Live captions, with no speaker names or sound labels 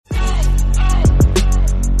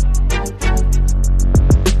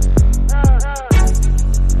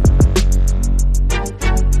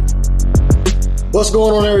What's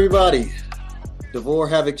going on, everybody? Devore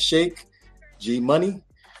Havoc Shake, G Money.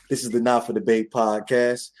 This is the Not for Debate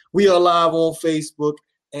podcast. We are live on Facebook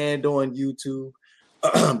and on YouTube.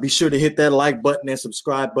 Be sure to hit that like button and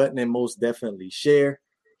subscribe button, and most definitely share.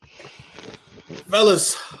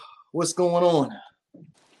 Fellas, what's going on?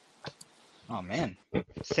 Oh man,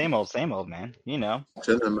 same old, man. You know,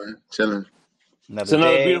 Chilling, man, chilling. It's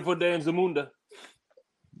another beautiful day in Zamunda.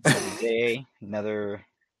 Another day,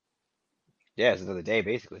 it's another day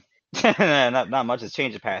basically. not much has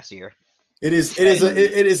changed the past year. It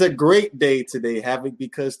is a great day today, Havoc,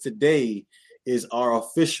 because today is our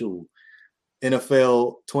official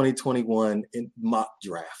NFL 2021 mock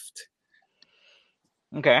draft.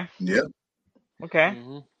 Okay. Yep. Okay.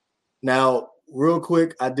 Mm-hmm. Now, real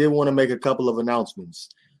quick, I did want to make a couple of announcements.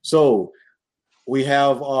 So we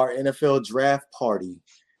have our NFL draft party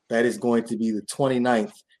that is going to be the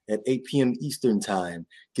 29th at 8 p.m. Eastern time.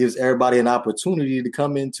 Gives everybody an opportunity to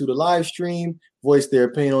come into the live stream, voice their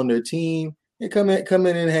opinion on their team, and come in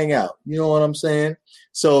and hang out. You know what I'm saying?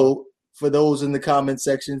 So for those in the comment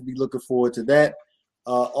sections, be looking forward to that.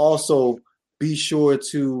 Also, be sure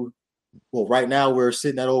to, well, right now we're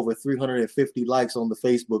sitting at over 350 likes on the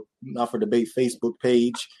Facebook Not for Debate Facebook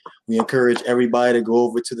page. We encourage everybody to go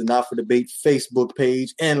over to the Not for Debate Facebook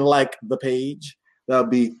page and like the page. That'll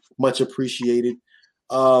be much appreciated.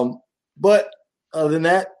 But other than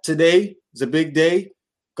that, today is a big day.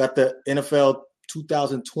 Got the NFL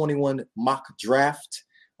 2021 mock draft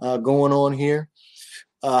going on here.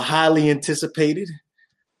 Highly anticipated.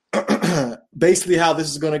 Basically, how this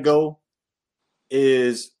is going to go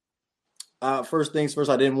is first things first.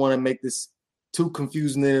 I didn't want to make this too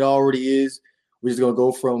confusing than it already is. We're just going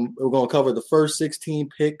to we're going to cover the first 16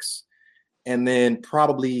 picks, and then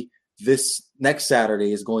probably this next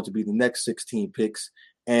Saturday is going to be the next 16 picks.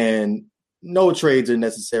 And no trades are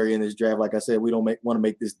necessary in this draft. Like I said, we don't want to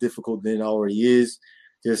make this difficult than it already is.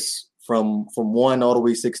 Just from 1 all the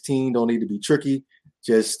way 16, don't need to be tricky.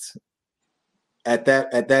 Just at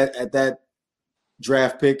that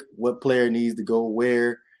draft pick, what player needs to go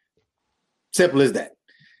where. Simple as that.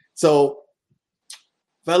 So,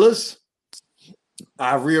 fellas,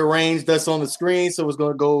 I rearranged us on the screen, so it's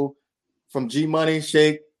going to go from G Money,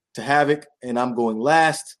 Shake to Havoc, and I'm going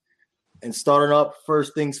last. And starting up,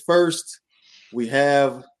 first things first, we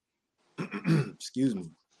have excuse me,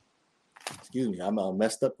 I'm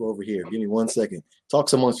messed up over here. Give me 1 second.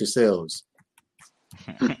 Talk amongst yourselves.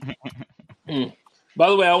 By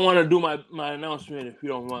the way, I want to do my announcement if you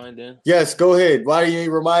don't mind, Dan. Yes, go ahead. Why didn't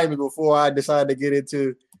you remind me before I decided to get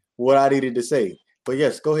into what I needed to say? But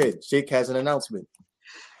yes, go ahead. Shake has an announcement.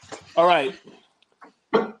 All right.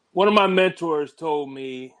 One of my mentors told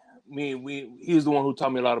me he's the one who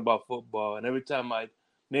taught me a lot about football. And every time I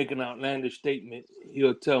make an outlandish statement,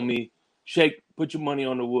 he'll tell me, Shake, put your money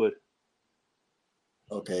on the wood.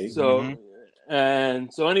 Okay. So,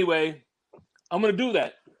 so anyway, I'm going to do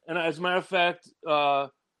that. And as a matter of fact,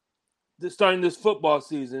 starting this football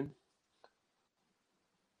season,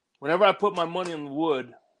 whenever I put my money on the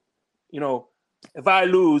wood, if I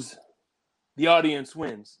lose, the audience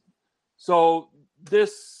wins. So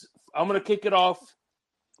I'm going to kick it off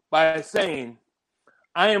by saying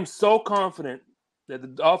I am so confident that the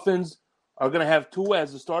Dolphins are going to have Tua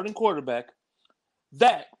as the starting quarterback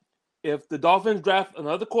that if the Dolphins draft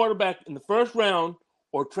another quarterback in the first round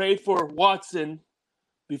or trade for Watson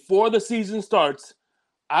before the season starts,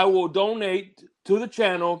 I will donate to the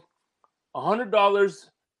channel $100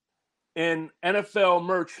 in NFL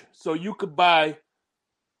merch so you could buy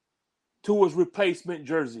Tua's replacement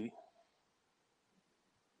jersey.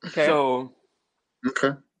 Okay. So,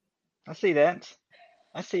 Okay. I see that.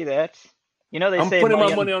 You know, I'm putting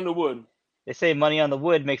my money on the wood. They say money on the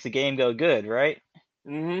wood makes the game go good, right?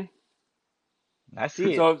 Mm-hmm. I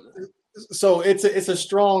see it. So it's a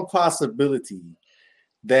strong possibility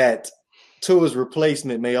that Tua's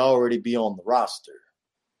replacement may already be on the roster.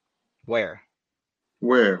 Where?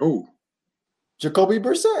 Who? Jacoby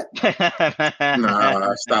Brissett.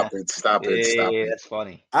 Nah, stop it. That's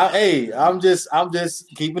funny. I'm just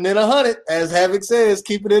keeping it 100, as Havoc says,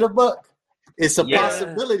 keeping it a buck. It's a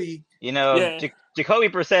possibility. You know, Jacoby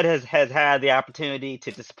Brissett has had the opportunity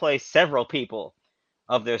to displace several people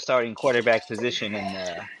of their starting quarterback position,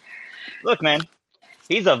 and look, man,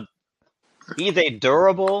 he's a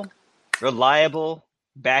durable, reliable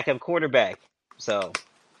backup quarterback. So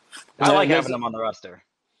I like having him on the roster.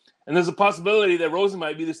 And there's a possibility that Rosen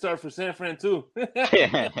might be the starter for San Fran too.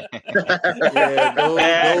 Yeah,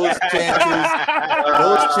 those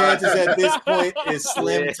chances at this point is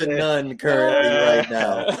slim to none currently right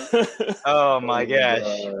now. Oh my gosh!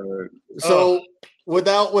 So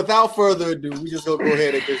without further ado, we just gonna go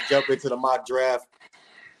ahead and just jump into the mock draft.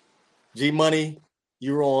 G Money,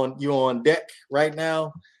 you're on deck right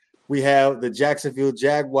now. We have the Jacksonville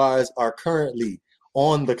Jaguars are currently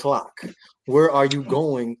on the clock. Where are you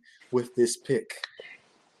going with this pick?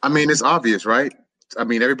 I mean, it's obvious, right? I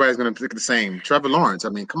mean, everybody's going to pick the same. Trevor Lawrence. I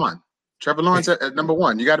mean, come on. Trevor Lawrence at number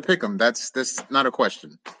one. You got to pick him. That's not a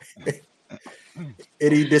question.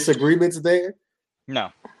 Any disagreements there? No.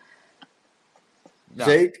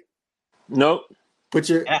 Jake? Nope. Put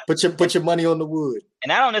your money on the wood.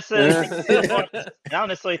 And I don't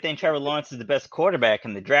necessarily think Trevor Lawrence is the best quarterback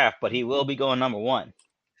in the draft, but he will be going number one.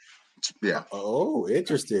 Yeah. Oh,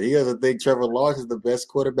 interesting. He doesn't think Trevor Lawrence is the best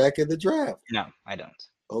quarterback in the draft. No, I don't.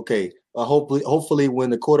 Okay. Hopefully, when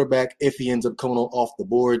the quarterback, if he ends up coming off the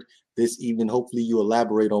board this evening, hopefully you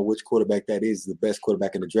elaborate on which quarterback that is the best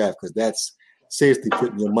quarterback in the draft, because that's seriously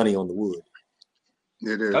putting your money on the wood.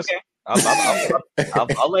 It is. Okay.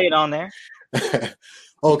 I'll lay it on there.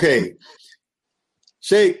 Okay.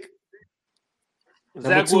 Shake.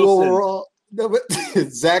 Zach Number 2 Wilson. overall.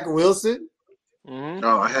 Zach Wilson. Mm-hmm.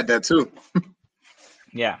 Oh, I had that too.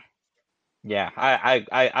 Yeah.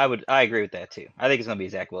 I agree with that too. I think it's gonna be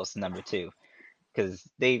Zach Wilson number 2, because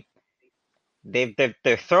they're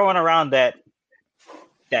throwing around that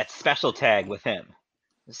special tag with him.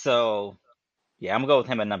 So yeah, I'm gonna go with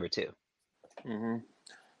him at number 2. Mm-hmm.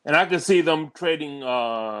 And I can see them trading,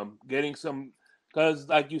 getting some, because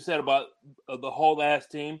like you said about the whole last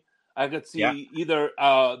team, I could see either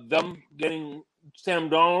them getting Sam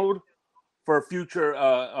Darnold for future,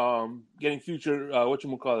 getting future, for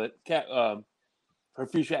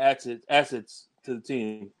future assets to the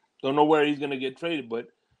team. Don't know where he's gonna get traded, but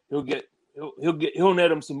he'll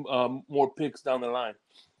net him some more picks down the line.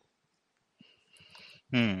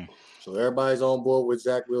 So everybody's on board with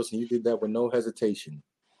Zach Wilson. You did that with no hesitation.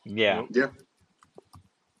 Yeah. Yeah.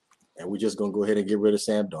 And we're just gonna go ahead and get rid of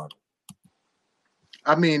Sam Darnold.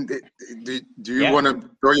 I mean, do you want to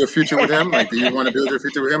throw your future with him? Like, do you want to build your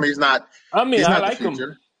future with him? He's not. I mean, he's I not like the him.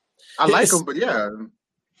 future. I like him, but yeah.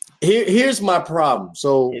 Here's my problem.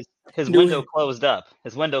 So his window closed up.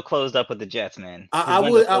 His window closed up with the Jets, man. I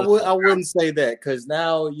wouldn't say that, because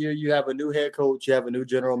now you have a new head coach, you have a new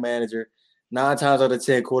general manager. 9 times out of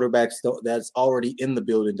 10, quarterbacks that's already in the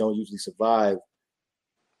building don't usually survive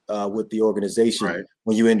with the organization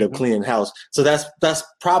when you end up cleaning house. So that's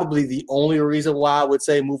probably the only reason why I would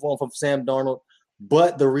say move on from Sam Darnold.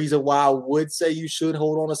 But the reason why I would say you should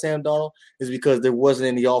hold on to Sam Darnold is because there wasn't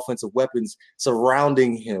any offensive weapons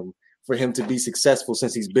surrounding him for him to be successful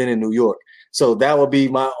since he's been in New York. So that would be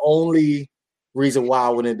my only reason why I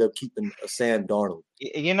would end up keeping Sam Darnold.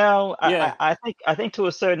 You know, I think to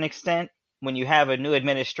a certain extent, when you have a new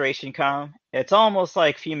administration come, it's almost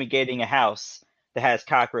like fumigating a house that has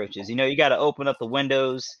cockroaches. You know, you got to open up the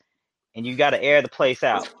windows and you got to air the place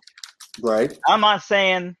out. Right. I'm not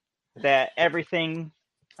saying that everything.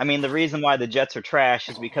 I mean, the reason why the Jets are trash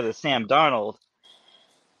is because of Sam Darnold,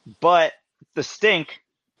 but the stink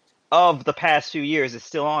of the past few years is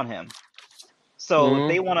still on him. So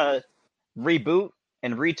if they want to reboot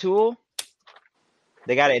and retool,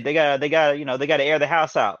 they got to air the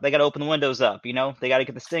house out. They got to open the windows up. You know, they got to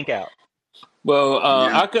get the stink out. Well,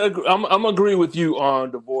 I could. I'm agree with you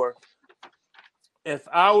on DeVore. If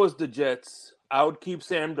I was the Jets, I would keep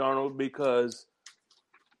Sam Darnold because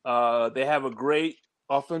they have a great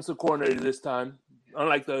offensive coordinator this time,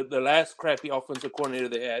 unlike the last crappy offensive coordinator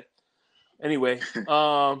they had. Anyway,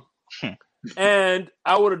 and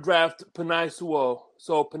I would have drafted Penei Sewell.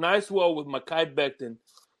 So Penei Sewell with Mekhi Becton,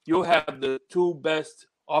 you'll have the 2 best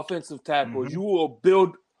offensive tackles. You will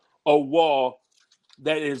build a wall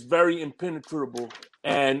that is very impenetrable,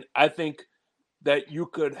 and I think that you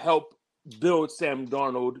could help build Sam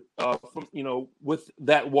Darnold with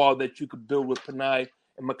that wall that you could build with Penei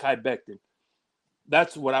and Mekhi Becton.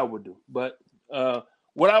 That's what I would do. But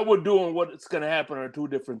what I would do and what's going to happen are 2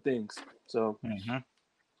 different things. So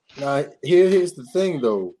now here's the thing,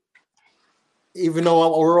 though. Even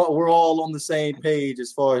though we're all on the same page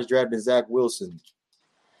as far as drafting Zach Wilson,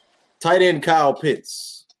 tight end Kyle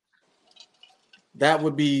Pitts. That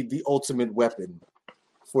would be the ultimate weapon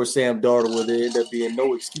for Sam Darnold, where there end up being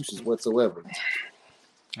no excuses whatsoever.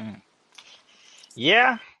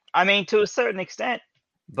 Yeah, I mean, to a certain extent,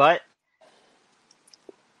 but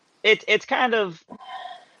it's kind of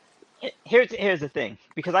here's the thing,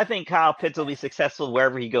 because I think Kyle Pitts will be successful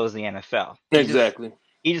wherever he goes in the NFL. Exactly.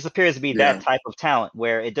 He just appears to be that type of talent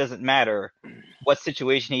where it doesn't matter what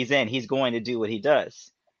situation he's in, he's going to do what he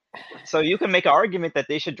does. So you can make an argument that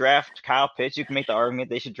they should draft Kyle Pitts. You can make the argument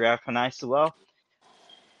they should draft Penei Sewell.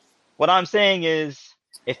 What I'm saying is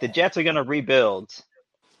if the Jets are going to rebuild,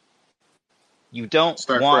 you don't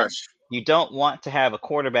Start want fresh. to have a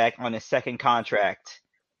quarterback on his second contract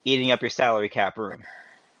eating up your salary cap room.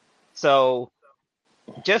 So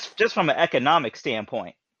just from an economic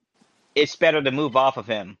standpoint, it's better to move off of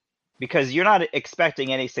him because you're not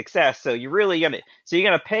expecting any success. So you're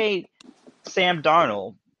gonna pay Sam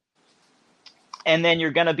Darnold, and then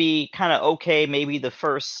you're gonna be kind of okay maybe the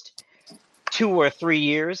first 2 or 3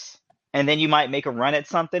 years, and then you might make a run at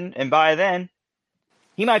something, and by then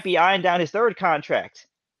he might be eyeing down his third contract.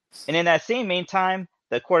 And in that same meantime,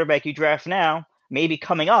 the quarterback you draft now may be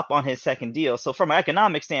coming up on his second deal. So from an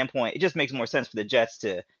economic standpoint, it just makes more sense for the Jets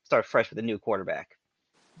to start fresh with a new quarterback.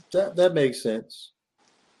 That makes sense.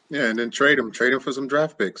 Yeah, and then trade him for some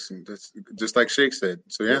draft picks, and that's just like Shake said.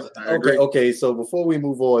 So yeah, I agree. Okay. So before we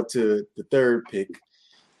move on to the third pick,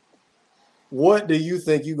 what do you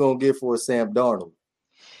think you're gonna get for Sam Darnold?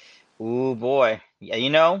 Ooh, boy.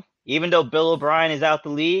 Yeah, even though Bill O'Brien is out the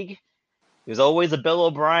league, there's always a Bill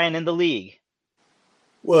O'Brien in the league.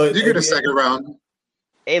 Well, You get a second round.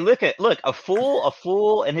 Hey, look, a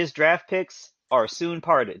fool and his draft picks are soon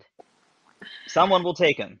parted. Someone will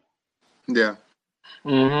take him. Yeah.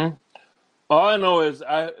 Mm-hmm. All I know is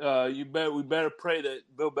we better pray that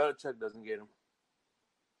Bill Belichick doesn't get him.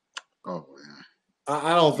 Oh yeah.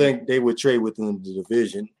 I don't think they would trade within the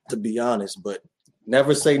division, to be honest, but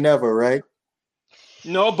never say never, right?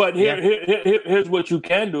 No, but here's what you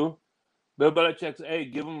can do. Bill Belichick says, "Hey,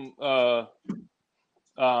 give him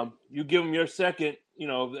you give him your second.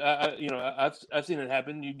 I've seen it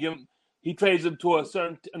happen. You give him, he trades him to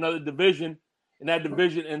another division, and that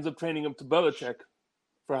division ends up trading him to Belichick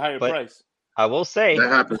for a higher price." I will say, That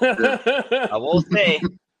happens. Yeah.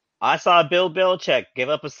 I saw Bill Belichick give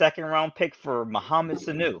up a second round pick for Mohamed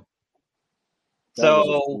Sanu.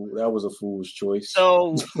 That was a fool's choice.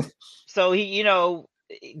 So he,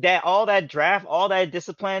 all that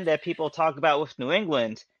discipline that people talk about with New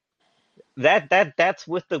England, that's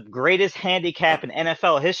with the greatest handicap in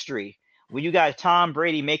NFL history. When you got Tom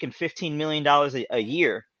Brady making $15 million a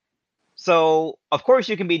year, so of course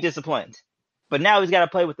you can be disciplined, but now he's got to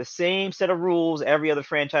play with the same set of rules every other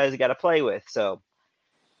franchise has got to play with. So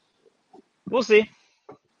we'll see.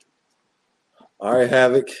 All right,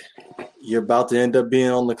 Havoc, you're about to end up being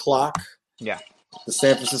on the clock. Yeah. The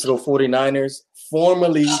San Francisco 49ers,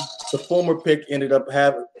 formerly the former pick ended up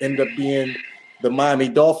being the Miami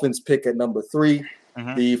Dolphins pick at number 3.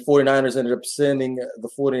 Mm-hmm. The 49ers ended up sending the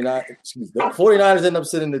 49ers ended up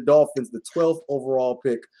sending the Dolphins the 12th overall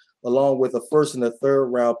pick, along with a first and a third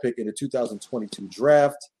round pick in the 2022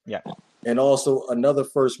 draft. Yeah. And also another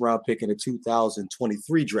first round pick in the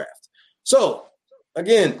 2023 draft. So,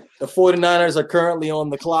 again, the 49ers are currently on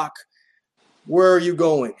the clock. Where are you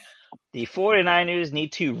going? The 49ers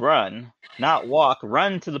need to run, not walk,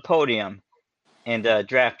 run to the podium and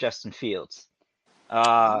draft Justin Fields.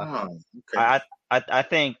 Okay. I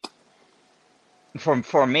think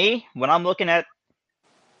for me, when I'm looking at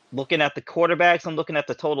the quarterbacks, I'm looking at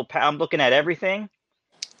the total. I'm looking at everything.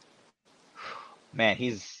 Man,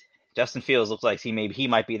 Justin Fields looks like he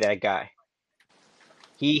might be that guy.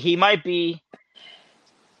 He might be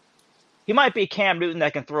Cam Newton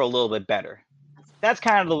that can throw a little bit better. That's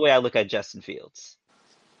kind of the way I look at Justin Fields.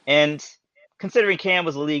 And considering Cam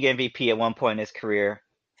was a league MVP at one point in his career,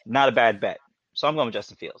 not a bad bet. So I'm going with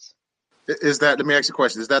Justin Fields. Let me ask you a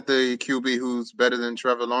question. Is that the QB who's better than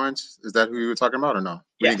Trevor Lawrence? Is that who you were talking about or no?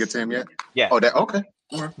 We didn't get to him yet? Yeah. Oh, okay.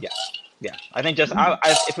 Yeah. I think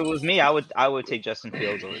if it was me, I would take Justin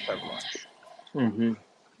Fields over Trevor Lawrence. Mm-hmm.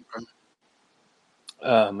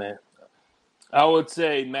 Oh, man. I would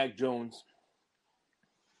say Mac Jones.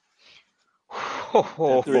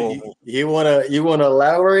 You wanna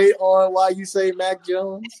elaborate on why you say Mac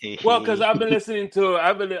Jones? Well, because I listened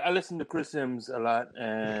to Chris Sims a lot,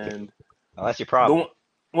 and that's your problem.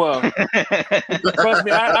 Trust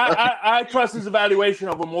me, I trust his evaluation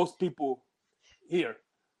over most people here.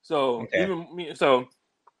 So even me. So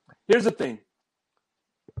here's the thing.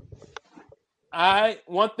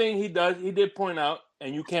 One thing he did point out,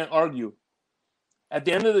 and you can't argue. At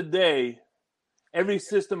the end of the day, every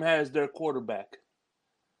system has their quarterback.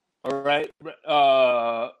 All right.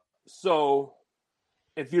 So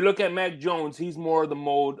if you look at Mac Jones, he's more of the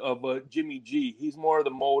mode of a Jimmy G. He's more of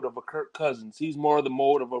the mode of a Kirk Cousins. He's more of the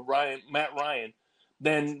mode of a Matt Ryan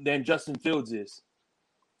than Justin Fields is.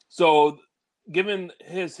 So given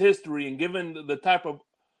his history and given the type of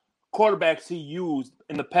quarterbacks he used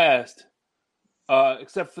in the past,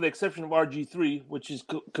 except for the exception of RG3, which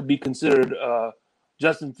could be considered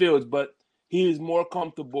Justin Fields, but he is more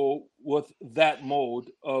comfortable with that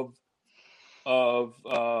mode of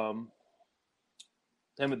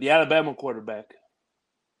Him, the Alabama quarterback.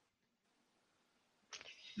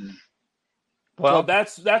 Well,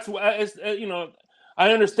 So that's what it's,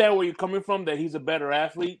 I understand where you're coming from, that he's a better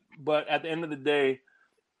athlete, but at the end of the day,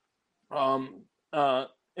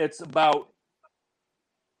 it's about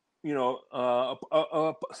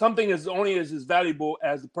something is only as valuable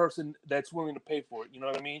as the person that's willing to pay for it. You know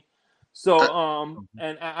what I mean? So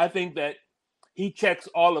and I think that he checks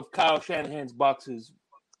all of Kyle Shanahan's boxes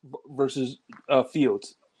versus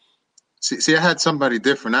Fields. See, I had somebody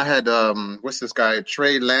different. I had what's this guy?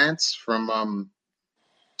 Trey Lance from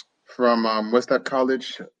what's that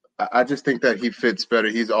college? I just think that he fits better.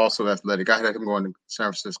 He's also athletic. I had him going to San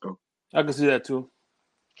Francisco. I can see that too.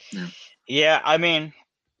 Yeah, I mean,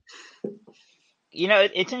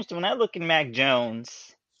 it's interesting when I look at Mac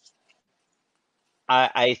Jones.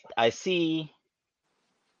 I see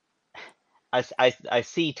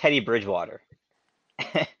Teddy Bridgewater.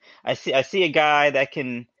 I see a guy that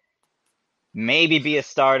can maybe be a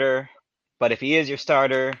starter, but if he is your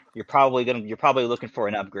starter, you're probably looking for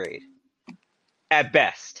an upgrade. At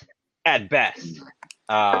best. But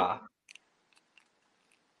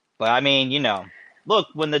I mean, look,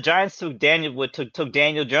 when the Giants took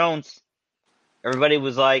Daniel Jones, everybody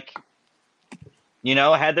was like,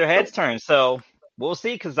 had their heads turned. So we'll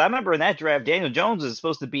see, because I remember in that draft, Daniel Jones was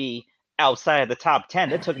supposed to be outside of the top 10.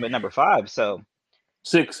 They took him at number 5. So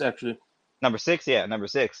 6, actually. Number 6, yeah, number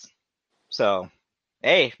 6. So,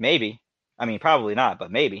 hey, maybe. I mean, probably not,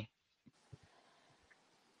 but maybe.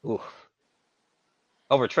 Ooh.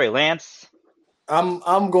 Over Trey Lance. I'm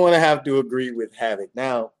going to have to agree with Havoc.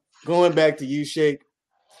 Now, going back to you, Shake.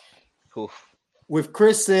 Oof. With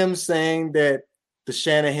Chris Sims saying that the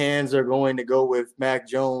Shanahans are going to go with Mac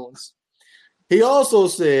Jones, he also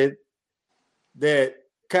said that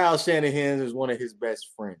Kyle Shanahan is one of his best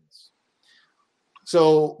friends.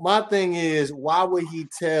 So my thing is, why would he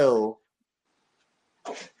tell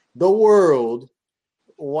the world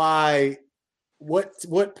what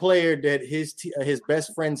player that his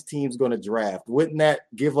best friend's team's going to draft? Wouldn't that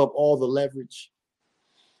give up all the leverage?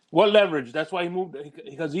 What leverage? That's why he moved,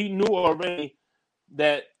 because he knew already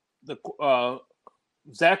that the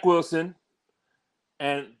Zach Wilson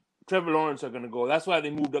and Trevor Lawrence are going to go. That's why they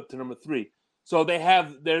moved up to number 3. So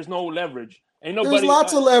there's no leverage. There's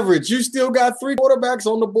lots of leverage. You still got 3 quarterbacks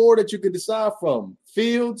on the board that you could decide from: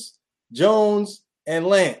 Fields, Jones, and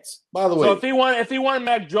Lance. By the way, so if he wanted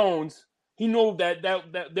Mac Jones, he knew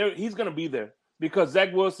that he's going to be there, because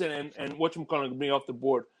Zach Wilson and whatchamacallit going to be off the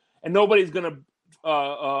board, and nobody's going to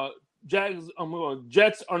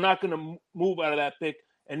Jets are not going to move out of that pick,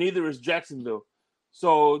 and neither is Jacksonville.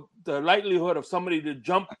 So the likelihood of somebody to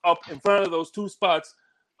jump up in front of those 2 spots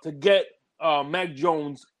to get Mac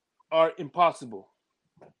Jones are impossible.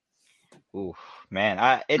 Ooh, man.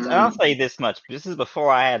 I'll say this much. This is before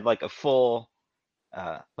I had a full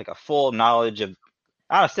knowledge of.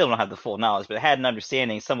 I still don't have the full knowledge, but I had an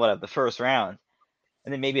understanding somewhat of the first round.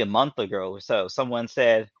 And then maybe a month ago or so, someone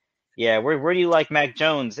said, "Yeah, where do you like Mac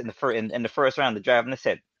Jones in the first round of the draft?" And I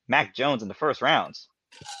said, "Mac Jones in the first rounds?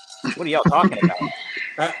 What are y'all talking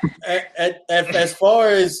about?" As far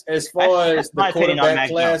as the quarterback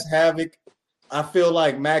class, Havoc, I feel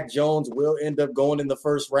like Mac Jones will end up going in the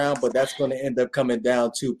first round, but that's going to end up coming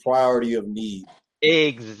down to priority of need.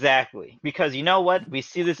 Exactly. Because you know what? We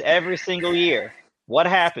see this every single year. What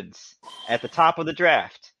happens at the top of the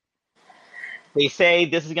draft? They say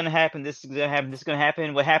this is going to happen, this is going to happen, this is going to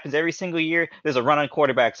happen. What happens every single year? There's a run on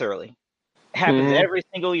quarterbacks early. It happens every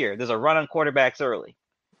single year. There's a run on quarterbacks early.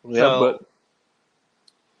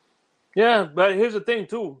 Yeah, but here's the thing,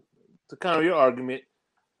 too, to counter your argument.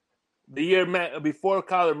 The year before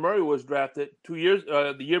Kyler Murray was drafted,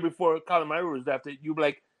 the year before Kyler Murray was drafted, you'd be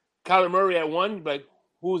like, Kyler Murray at 1, you'd be like,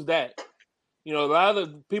 who's that? A lot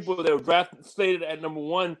of the people that were slated at number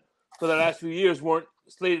 1 for the last few years weren't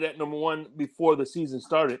slated at number 1 before the season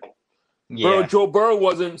started. Yeah. Joe Burrow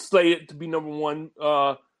wasn't slated to be number 1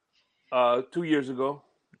 2 years ago.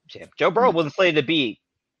 Yeah. Joe Burrow wasn't slated to be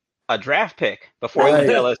a draft pick before he went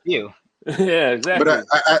to LSU. Yeah, exactly.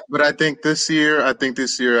 But I think this year,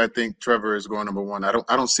 Trevor is going number 1. I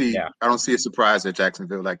don't see a surprise at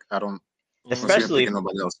Jacksonville. I don't see him picking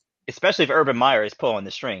nobody else. Especially if Urban Meyer is pulling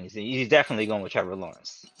the strings, he's definitely going with Trevor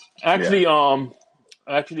Lawrence. Actually,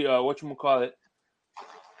 whatchamacallit,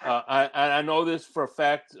 I know this for a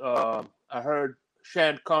fact. I heard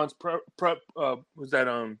Shad Khan's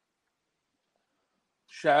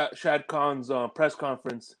Shad Khan's press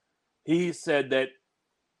conference. He said that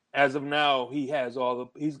as of now, he's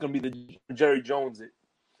going to be the Jerry Jones.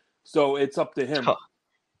 So it's up to him.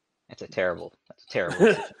 That's a terrible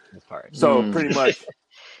part. So pretty much.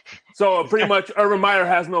 So pretty much, Urban Meyer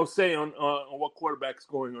has no say on what quarterback's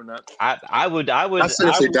going or not. I would I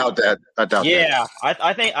seriously doubt that. I doubt yeah,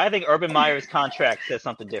 I think Urban Meyer's contract says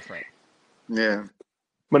something different. that. Yeah.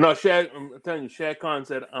 But no, I'm telling you, Shad Khan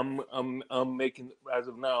said, "I'm making as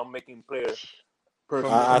of now. I'm making players."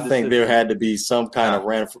 I think there had to be some kind of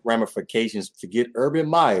ramifications to get Urban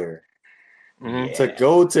Meyer to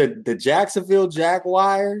go to the Jacksonville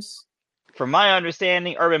Jaguars. From my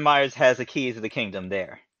understanding, Urban Meyers has the keys to the kingdom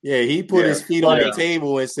there. Yeah, he put his feet on the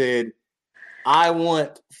table and said, I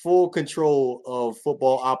want full control of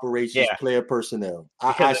football operations, player personnel.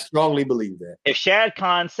 I strongly believe that. If Shad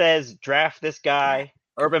Khan says, draft this guy,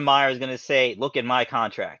 Urban Meyer is going to say, look at my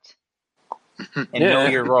contract and know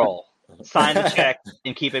your role. Sign the check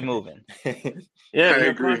and keep it moving. Yeah,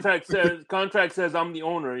 your contract says I'm the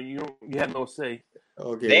owner. You have no say.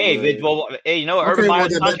 Okay. You know what Urban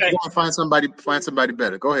Meyer's contract? Find somebody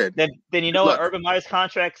better. Go ahead. Then you know what Urban Meyer's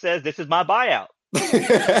contract says? This is my buyout.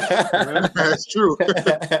 That's true.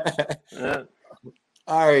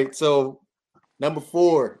 All right, so number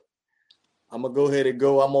 4, I'm gonna go ahead and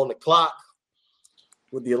go. I'm on the clock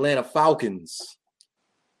with the Atlanta Falcons.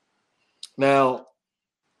 Now,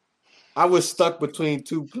 I was stuck between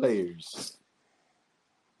 2 players,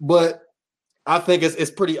 but I think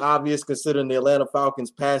it's pretty obvious considering the Atlanta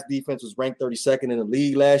Falcons' pass defense was ranked 32nd in the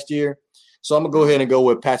league last year. So I'm gonna go ahead and go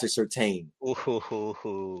with Patrick Surtain,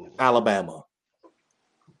 Alabama.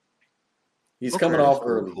 He's coming off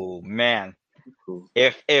early. Man.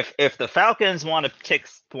 If the Falcons want to take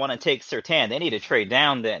Surtain, they need to trade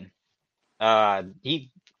down. Then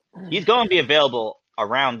he's going to be available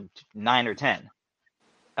around 9 or 10.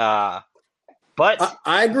 But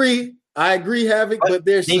I agree, Havoc. But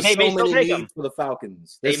there's just so many needs for the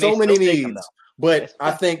Falcons. There's so many needs. But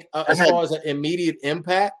I think as far as an immediate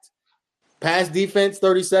impact, pass defense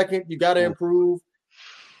 32nd, you got to improve.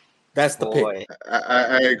 That's the pick.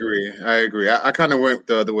 I agree. I kind of went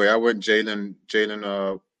the other way. I went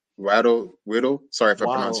Jalen Waddle. Sorry if I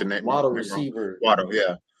pronounced your name Waddle wrong. receiver. Waddle,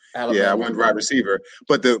 yeah. Alabama. Yeah, I went wide receiver.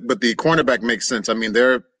 But the cornerback makes sense. I mean,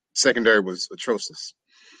 their secondary was atrocious.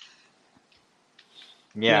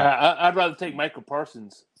 Yeah, I'd rather take Michael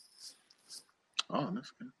Parsons. Oh,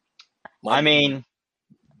 that's good. I mean,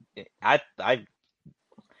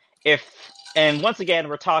 and once again,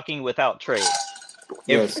 we're talking without trade.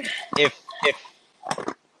 So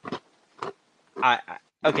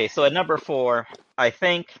at number 4, I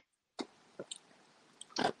think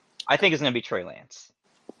it's going to be Trey Lance.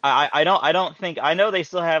 I don't think. I know they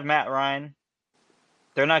still have Matt Ryan.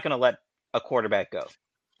 They're not going to let a quarterback go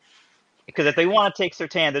because if they want to take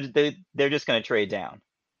Surtain, they're just going to trade down,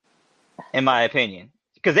 in my opinion.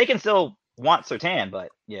 Because they can still want Surtain, but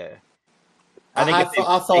yeah. I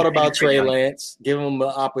thought about Trey Lance, giving him an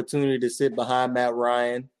opportunity to sit behind Matt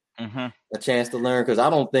Ryan, a chance to learn, because I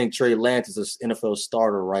don't think Trey Lance is an NFL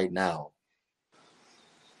starter right now.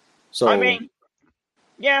 So I mean,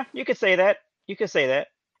 yeah, you could say that.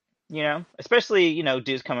 Especially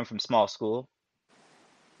dudes coming from small school.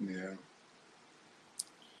 Yeah.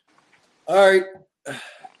 All right.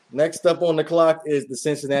 Next up on the clock is the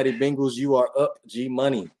Cincinnati Bengals. You are up, G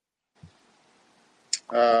Money.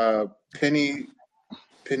 Penny.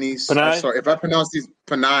 Sorry if I pronounce these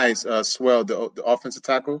Penei Swell, the offensive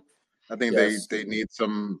tackle. I think they need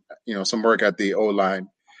some work at the O line.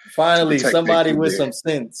 Finally, somebody with some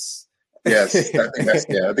sense. Yes, I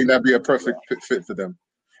think that'd be a perfect fit for them.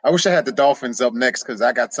 I wish I had the Dolphins up next because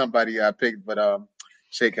I got somebody I picked, but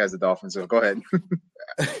Shake has the Dolphins. So go ahead.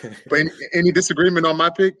 But any disagreement on my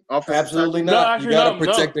pick? Absolutely not. You got to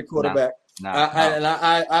protect the quarterback.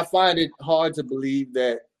 I find it hard to believe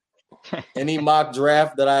that any mock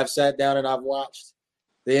draft that I've sat down and I've watched,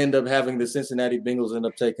 they end up having the Cincinnati Bengals end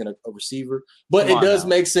up taking a receiver. But it does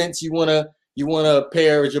make sense. You want to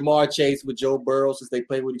pair Jamar Chase with Joe Burrow since they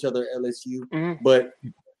play with each other at LSU. Mm-hmm. But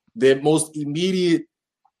the most immediate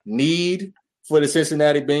need for the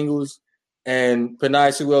Cincinnati Bengals, and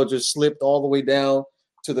Penei Sewell just slipped all the way down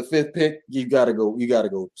to the 5th pick. You got to go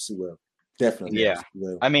Sewell. Definitely. Yeah.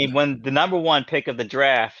 Sewell. I mean, when the number 1 pick of the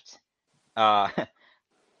draft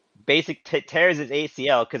tears his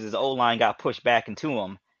ACL because his O-line got pushed back into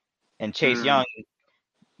him, and Chase Young,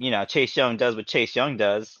 Chase Young does what Chase Young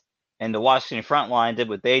does, and the Washington front line did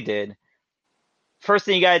what they did. First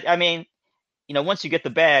thing once you get the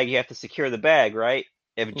bag, you have to secure the bag, right?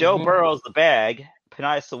 If Joe Burrow's the bag,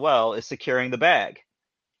 Penei Sewell is securing the bag.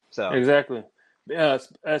 So exactly. Yeah,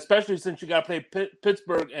 especially since you got to play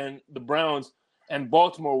Pittsburgh and the Browns and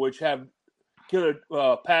Baltimore, which have killer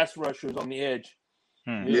pass rushers on the edge.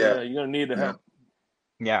 You're gonna need the help.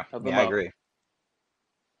 Yeah, I agree.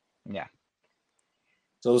 Yeah.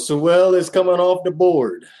 So Sewell is coming off the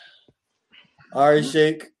board. All right,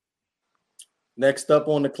 Shake. Next up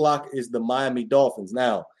on the clock is the Miami Dolphins.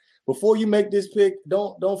 Now, before you make this pick,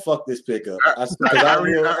 don't fuck this pick up. I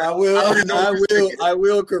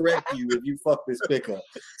will correct you if you fuck this pick up.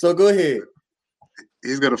 So go ahead.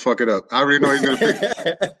 He's gonna fuck it up. I already know he's gonna pick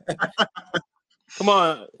it. Come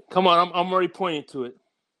on. I'm already pointing to it.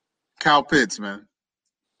 Kyle Pitts, man.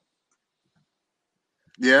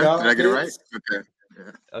 Yeah, Kyle did I get Pitts? it right?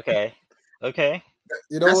 Okay. Okay.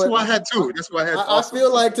 You know That's what? who I had too. That's what I had. I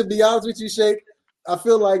feel like, to be honest with you, Shake, I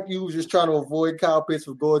feel like you was just trying to avoid Kyle Pitts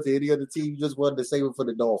from going to any other team. You just wanted to save it for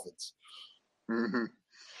the Dolphins. Mm-hmm.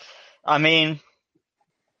 I mean,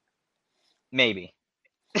 maybe.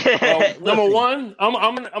 Well, number one,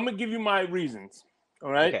 I'm gonna give you my reasons.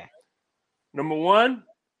 All right. Okay. Number one,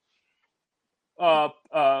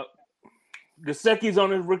 Gesicki's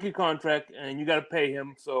on his rookie contract, and you got to pay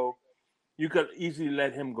him, so you could easily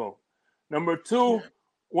let him go. Number two,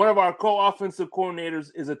 one of our co-offensive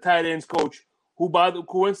coordinators is a tight ends coach who,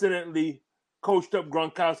 coincidentally, coached up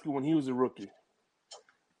Gronkowski when he was a rookie.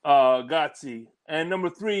 Gotsi. And number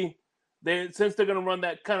three, since they're gonna run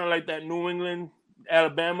that kind of like that New England,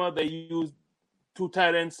 Alabama, they use 2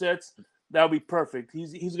 tight end sets. That'll be perfect.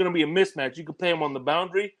 He's gonna be a mismatch. You could play him on the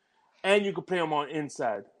boundary, and you could play him on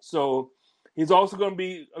inside. So he's also gonna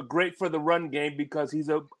be great for the run game because he's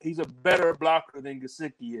a better blocker than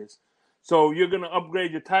Gesicki is. So you're gonna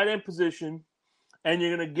upgrade your tight end position, and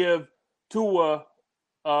you're gonna give Tua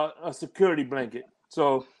a security blanket.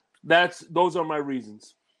 So those are my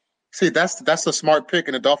reasons. See, that's a smart pick,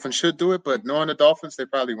 and the Dolphins should do it. But knowing the Dolphins, they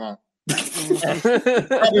probably won't. They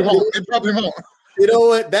probably won't. You know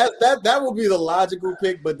what? That would be the logical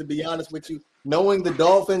pick. But to be honest with you, knowing the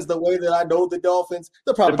Dolphins the way that I know the Dolphins,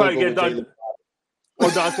 they'll probably get Jalen. Or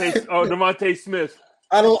DeVonta Smith.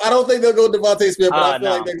 I don't think they'll go DeVonta Smith, but I feel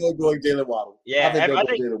like they're going to go Jalen Waddle. Yeah, I think they'll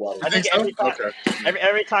go Jalen Waddle. I think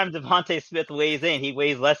every time DeVonta Smith weighs in, he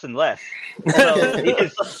weighs less and less. So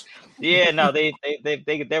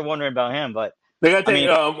they're wondering about him, but they got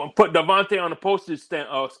to put DeVonta on the postage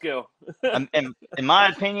scale. in my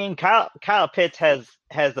opinion, Kyle Pitts has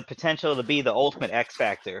the potential to be the ultimate X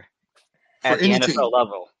factor at the NFL team.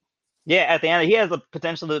 Level. Yeah, at the end, he has the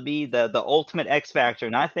potential to be the ultimate X factor,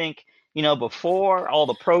 and I think before all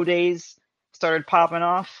the pro days started popping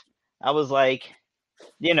off, I was like,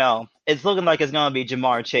 it's looking like it's going to be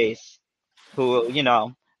Jamar Chase, who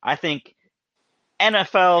I think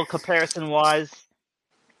NFL comparison wise,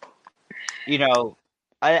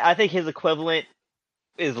 I think his equivalent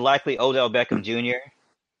is likely Odell Beckham Jr.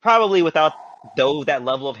 Probably without that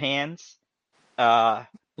level of hands,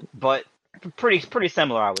 but pretty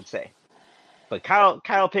similar, I would say. But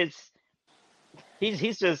Kyle Pitts,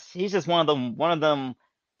 he's just one of them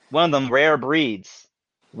rare breeds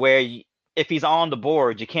where if he's on the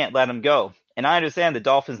board, you can't let him go. And I understand the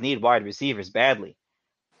Dolphins need wide receivers badly,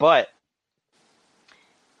 but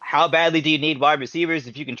how badly do you need wide receivers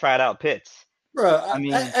if you can try it out Pitts? Bro, I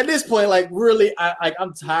mean, at this point, really,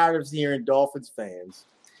 I'm tired of hearing Dolphins fans,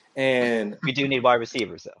 and we do need wide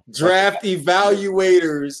receivers though. Draft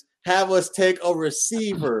evaluators have us take a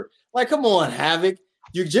receiver. Come on, Havoc.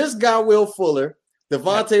 You just got Will Fuller.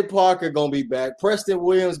 Devontae Parker gonna be back. Preston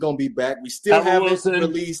Williams gonna be back. We still haven't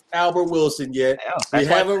released Albert Wilson yet. We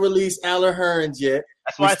haven't released Alan Hearns yet.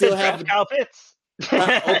 That's why I still have Kyle Pitts.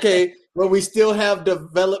 Okay, well, we still have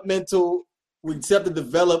developmental. We have to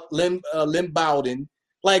develop Lim Bowden.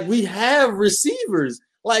 We have receivers.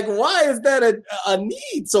 Why is that a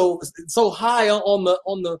need so high on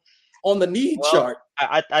the need chart?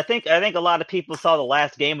 I think a lot of people saw the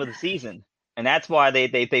last game of the season, and that's why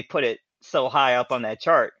they put it so high up on that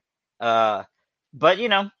chart. But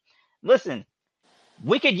listen,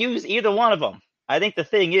 we could use either one of them. I think the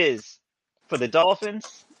thing is, for the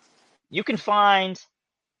Dolphins, you can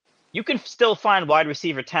still find wide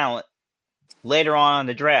receiver talent later on in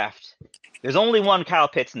the draft. There's only one Kyle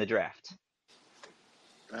Pitts in the draft.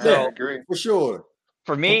 I agree. For sure.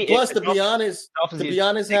 For me, plus, to be honest,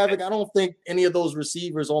 Havoc, I don't think any of those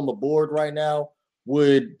receivers on the board right now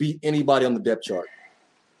would beat anybody on the depth chart.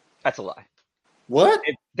 That's a lie. What?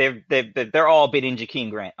 They're all beating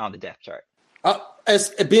Jakeem Grant on the depth chart.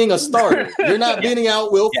 As being a starter, you're not beating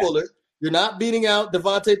out Will Fuller. You're not beating out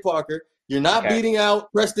Devontae Parker. You're not beating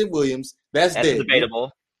out Preston Williams. That's dead.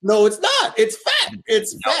 Debatable. No, it's not. It's fat.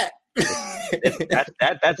 It's fat.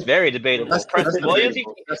 That's very debatable. Preston Williams.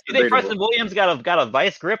 You think Preston Williams got a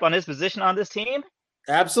vice grip on his position on this team?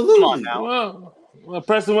 Absolutely. Come on now. Well,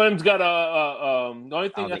 Preston Williams got the only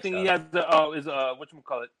thing I think he has is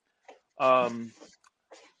whatchamacallit.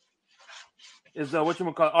 is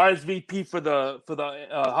RSVP for the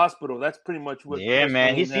hospital. That's pretty much what Yeah, Preston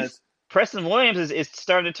man. Williams has. Preston Williams is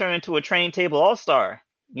starting to turn into a training table all-star.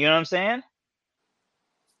 You know what I'm saying?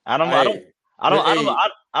 I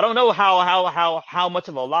don't know how much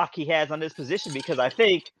of a lock he has on this position, because I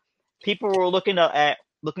think people were looking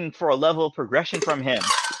for a level of progression from him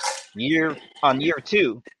year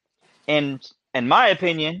 2. And in my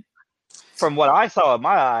opinion, from what I saw in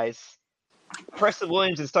my eyes, Preston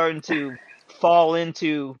Williams is starting to fall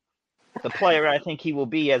into the player I think he will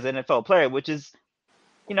be as an NFL player, which is,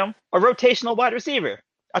 a rotational wide receiver,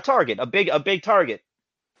 a target, a big target.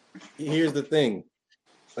 Here's the thing.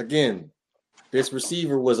 Again, this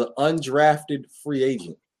receiver was an undrafted free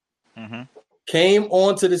agent. Mm-hmm. Came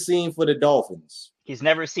onto the scene for the Dolphins. He's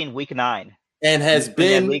never seen week 9. And has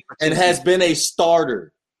been a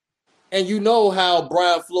starter. And you know how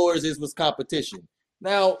Brian Flores is with competition.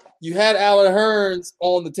 Now, you had Allen Hurns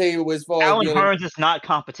on the table as far as Allen Hurns is not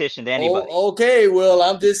competition to anybody. Oh, okay, well,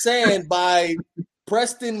 I'm just saying by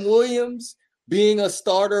Preston Williams being a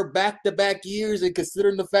starter back-to-back years and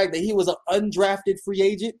considering the fact that he was an undrafted free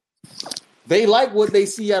agent, they like what they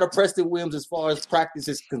see out of Preston Williams as far as practice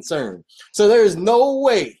is concerned. So there is no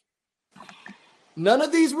way none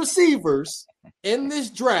of these receivers in this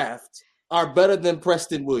draft are better than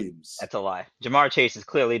Preston Williams. That's a lie. Ja'Marr Chase is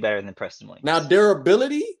clearly better than Preston Williams. Now,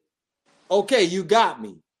 durability, okay, you got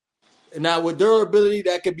me. Now, with durability,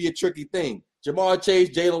 that could be a tricky thing. Ja'Marr Chase,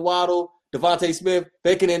 Jalen Waddle, Devontae Smith,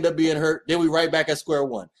 they can end up being hurt. Then we right back at square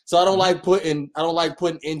one. So I don't like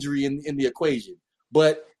putting injury in the equation.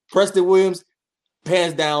 But Preston Williams,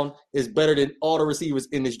 hands down, is better than all the receivers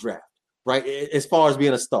in this draft, right? As far as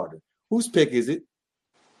being a starter. Whose pick is it?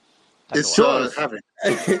 It's Havoc.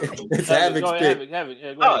 It's Havoc's pick. Havoc.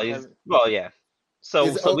 Well, yeah.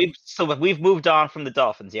 So we've moved on from the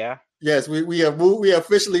Dolphins, yeah? Yes, we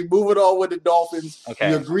officially moving on with the Dolphins.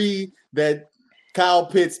 Okay. We agree that Kyle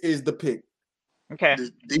Pitts is the pick. Okay.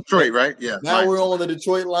 Detroit, right? Yeah. Now we're on the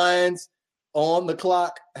Detroit Lions on the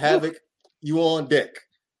clock. Havoc, you on deck.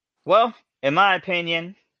 Well, in my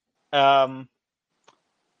opinion, the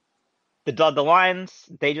Lions,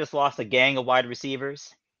 they just lost a gang of wide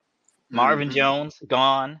receivers. Marvin Jones,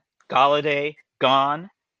 gone. Golladay, gone.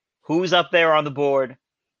 Who's up there on the board,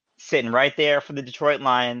 sitting right there for the Detroit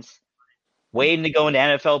Lions, waiting to go into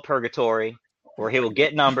NFL purgatory, where he will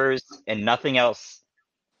get numbers and nothing else,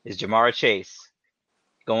 is Ja'Marr Chase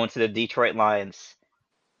going to the Detroit Lions.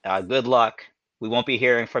 Good luck. We won't be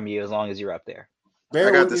hearing from you as long as you're up there.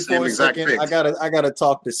 Bear with me for a second. I gotta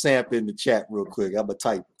talk to Samp in the chat real quick. I'm a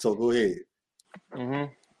type, so go ahead.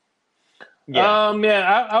 Mm-hmm. Yeah.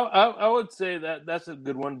 I would say that's a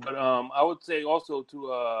good one, but I would say also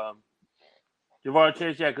to Ja'Marr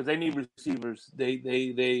Chase, because they need receivers.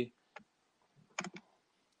 They.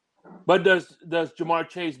 But does Ja'Marr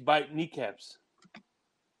Chase bite kneecaps?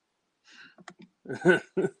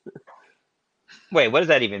 Wait, what does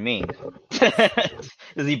that even mean?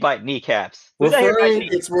 Does he bite kneecaps?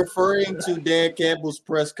 It's referring to Dan Campbell's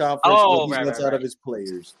press conference where he lets out of his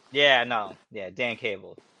players. Yeah, no. Yeah, Dan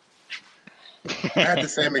Campbell. I had the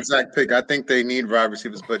same exact pick. I think they need wide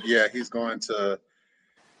receivers, but yeah, he's going to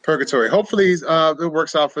purgatory. Hopefully it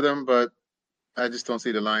works out for them, but I just don't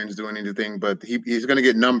see the Lions doing anything. But he's going to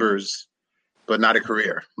get numbers, but not a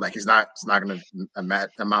career. Like it's not going to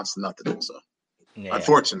amount to nothing. So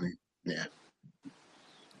unfortunately, yeah.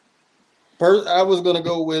 I was going to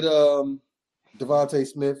go with Devontae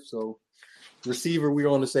Smith. So receiver, we're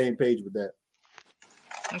on the same page with that.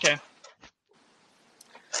 Okay.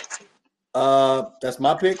 That's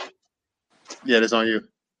my pick. Yeah, that's on you.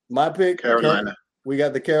 My pick, Carolina. We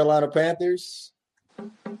got the Carolina Panthers.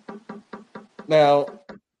 Now,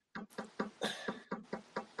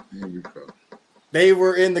 here we go. They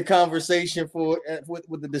were in the conversation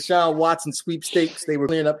with the Deshaun Watson sweepstakes. They were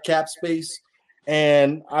clearing up cap space,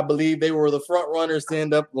 and I believe they were the front runners to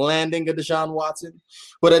end up landing a Deshaun Watson.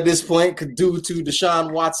 But at this point, due to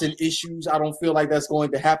Deshaun Watson issues, I don't feel like that's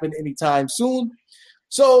going to happen anytime soon.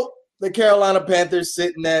 So the Carolina Panthers,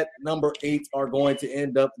 sitting at number 8, are going to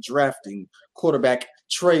end up drafting quarterback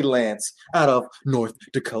Trey Lance out of North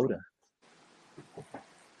Dakota.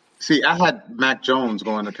 See, I had Mac Jones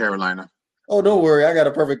going to Carolina. Oh, don't worry. I got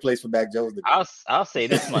a perfect place for Mac Jones to go. I'll say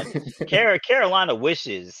this much. Carolina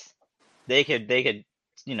wishes they could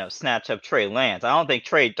snatch up Trey Lance. I don't think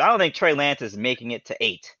Trey Lance is making it to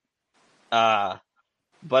 8.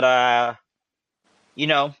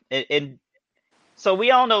 So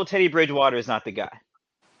we all know Teddy Bridgewater is not the guy.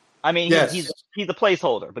 I mean, yes. he's a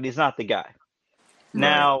placeholder, but he's not the guy. Right.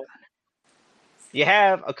 Now, you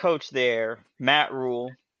have a coach there, Matt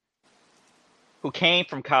Rule, who came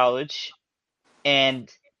from college, and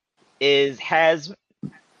has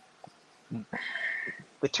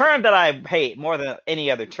the term that I hate more than any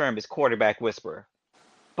other term is quarterback whisperer.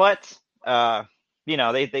 But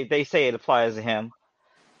they say it applies to him.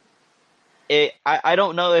 I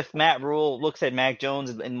don't know if Matt Rule looks at Mac Jones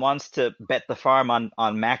and wants to bet the farm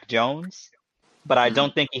on Mac Jones, but I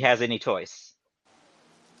don't think he has any choice.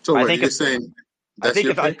 So I what think you're if, saying? I That's think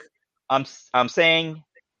your if I pick. I'm saying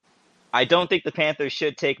I don't think the Panthers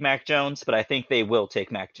should take Mac Jones, but I think they will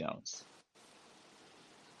take Mac Jones.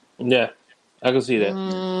 Yeah, I can see that.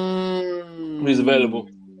 He's available.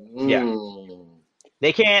 Yeah.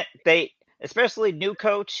 They can't. Especially new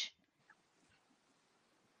coach.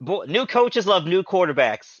 New coaches love new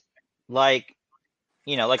quarterbacks, like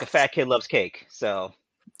like a fat kid loves cake. So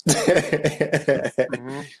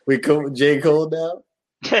We go with J. Cole now.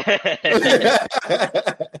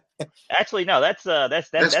 actually, no, that's 50. 50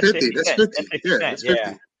 That's Cent. 50. That's 50 Yeah, Cent. that's Yeah.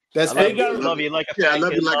 50. That's I They love fifty. you like a Yeah, I fat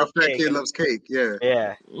love kid you like a loves fat cake. kid loves cake. Yeah.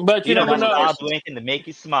 Yeah. But you You know never my know. style blinking to make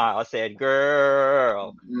you smile. I said,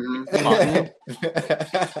 girl, Mm-hmm. come on now.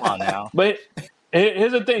 Come on now. But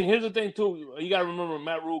here's the thing. Here's the thing too. You got to remember,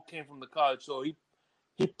 Matt Rule came from the college, so he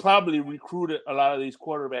probably recruited a lot of these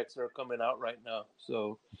quarterbacks that are coming out right now.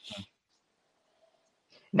 So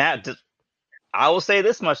Now, I will say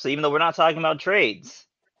this much, even though we're not talking about trades.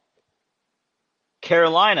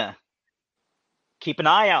 Carolina, keep an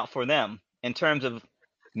eye out for them in terms of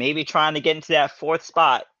maybe trying to get into that fourth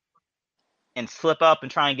spot and slip up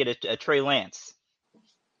and try and get a Trey Lance.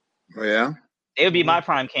 Oh yeah. They would be my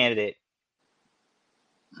prime candidate.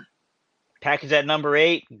 Package at number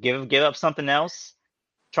 8, give up something else,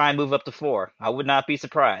 try and move up to 4. I would not be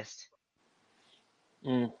surprised.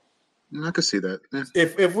 I could see that. Yeah.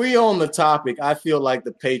 If we on the topic, I feel like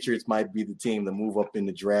the Patriots might be the team to move up in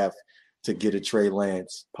the draft to get a Trey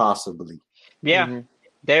Lance, possibly. Yeah,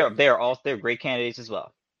 they're great candidates as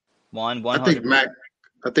well. 100%.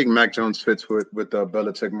 I think Mac Jones fits with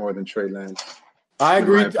Belichick more than Trey Lance. I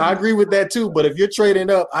agree with that too. But if you're trading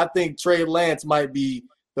up, I think Trey Lance might be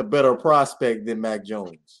the better prospect than Mac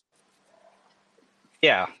Jones.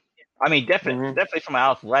 Yeah, I mean definitely from an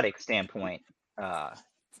athletic standpoint,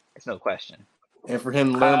 it's no question. And for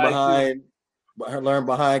him to learn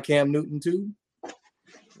behind Cam Newton too.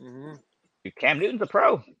 Cam Newton's a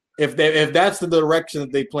pro. If that's the direction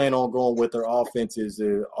that they plan on going with their offense is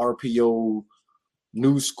a RPO,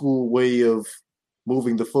 new school way of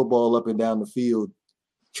moving the football up and down the field,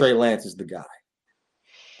 Trey Lance is the guy.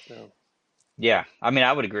 Yeah, I mean,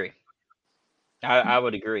 I would agree. I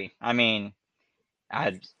would agree. I mean,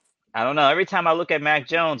 I don't know. Every time I look at Mac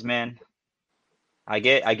Jones, man, I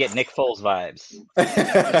get Nick Foles vibes.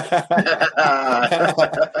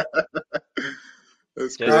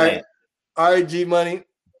 That's Just saying. All right, G Money.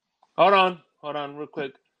 Hold on, real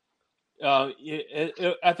quick.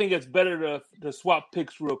 I think it's better to swap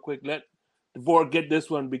picks real quick. Let DeVore get this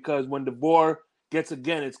one because when DeVore gets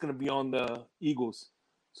again, it's going to be on the Eagles.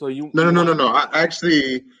 So No. I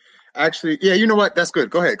actually, yeah. You know what? That's good.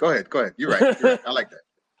 Go ahead. You're right. I like that.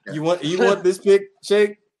 Yeah. You want this pick,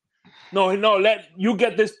 Shake? No. Let you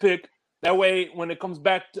get this pick. That way, when it comes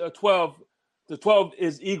back to 12, the 12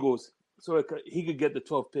 is Eagles, so he could get the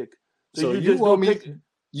 12th pick. So you want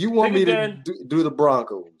me to do the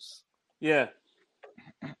Broncos? Yeah.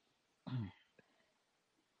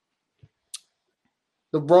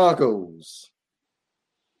 The Broncos.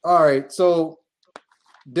 All right. So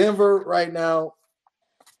Denver right now.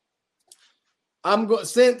 I'm going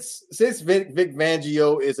since Vic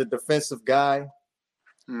Fangio is a defensive guy.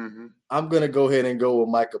 I'm going to go ahead and go with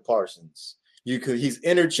Micah Parsons. He's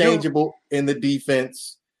interchangeable in the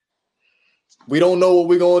defense. We don't know what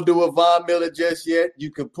we're going to do with Von Miller just yet.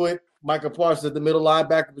 You can put Micah Parsons at the middle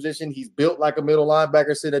linebacker position. He's built like a middle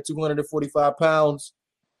linebacker, sitting at 245 pounds.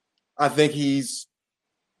 I think he's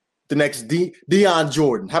the next Deion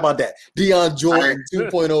Jordan. How about that? Deion Jordan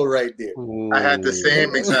 2.0 right there. I had the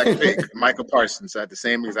same exact pick, Michael Parsons. I had the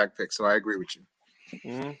same exact pick, so I agree with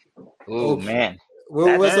you. Oh man.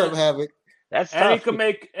 Well, what's up, Havoc? That's and tough.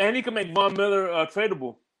 He can make Von Miller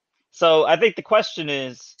tradable. So I think the question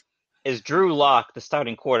is Drew Lock the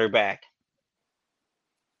starting quarterback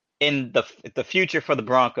in the future for the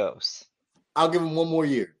Broncos? I'll give him one more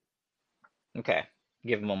year. Okay,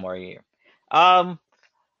 give him one more year.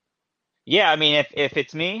 Yeah, I mean, if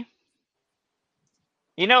it's me,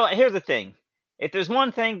 here's the thing. If there's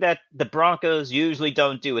one thing that the Broncos usually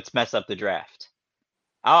don't do, it's mess up the draft.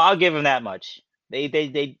 I'll give them that much. They're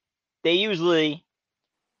usually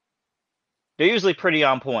pretty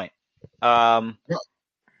on point.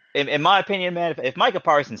 In my opinion, man, if Micah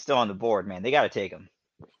Parsons still on the board, man, they got to take him.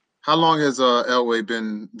 How long has Elway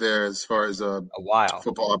been there as far as A while.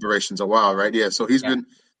 football operations? A while, right? Yeah. So he's Yeah.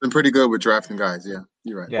 been pretty good with drafting guys. Yeah,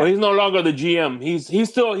 you're right. Yeah. Well, he's no longer the GM. He's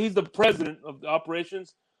the president of the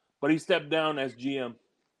operations, but he stepped down as GM.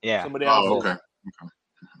 Yeah. Somebody else Oh, is. okay.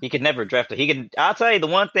 He could never draft it. I'll tell you the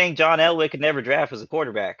one thing John Elway could never draft was a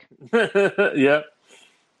quarterback. Yep.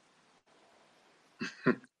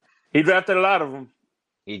 He drafted a lot of them.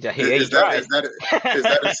 He Is tried.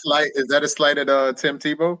 that a slight? Is that a slight at Tim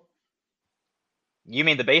Tebow? You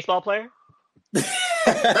mean the baseball player? Who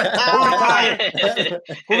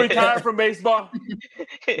retired from baseball?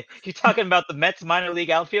 You talking about the Mets minor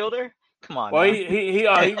league outfielder? Come on. Well, now.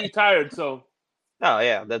 he retired. So. Oh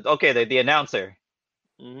yeah. The announcer.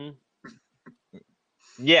 Mm-hmm.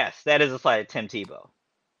 Yes, that is a slide at Tim Tebow.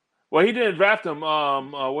 Well, he didn't draft him.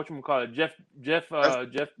 Whatchamacallit? Jeff.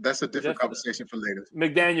 That's a different conversation for later.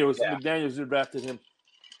 McDaniels. Yeah. McDaniels who drafted him.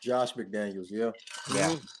 Josh McDaniels, yeah.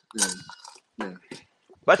 Yeah. Yeah.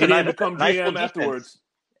 But He didn't that's become a nice GM little defense. afterwards.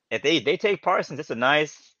 If they take Parsons, it's a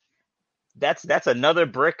nice. That's another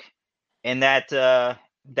brick in that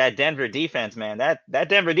Denver defense, man. That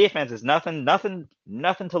Denver defense is nothing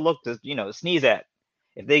to look to sneeze at.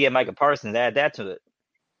 If they get Micah Parsons, add that to it.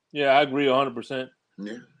 Yeah, I agree 100%.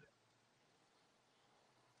 Yeah.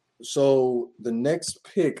 So the next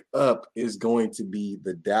pick up is going to be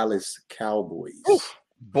the Dallas Cowboys. Oof.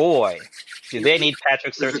 Boy, do they need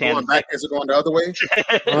Patrick Is it Surtain? going back? Is it going the other way? Is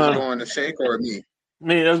it going to Shake or me?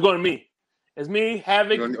 Me, that's going to me. It's me,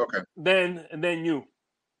 Havoc, Okay. then you.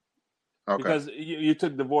 Okay. Because you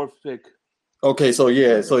took the fourth pick. Okay, so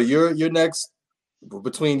yeah, so you're next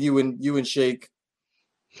between you and Shake,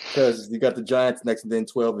 because you got the Giants next, and then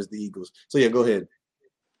 12 is the Eagles. So yeah, go ahead.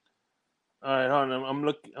 All right, hold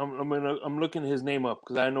on. I'm looking his name up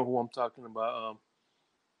because I know who I'm talking about.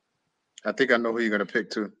 I think I know who you're gonna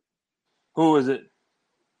pick too. Who is it?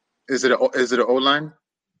 Is it an O line?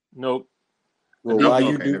 Nope. Well, No, while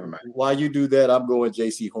okay, never mind. while you do that, I'm going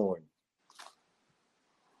J.C. Horn.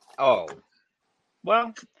 Oh,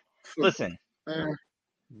 well, listen.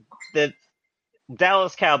 The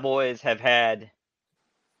Dallas Cowboys have had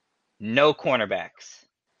no cornerbacks.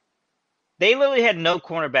 They literally had no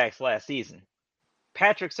cornerbacks last season.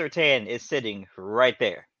 Patrick Surtain is sitting right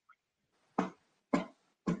there.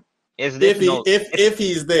 If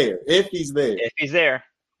he's there. If he's there.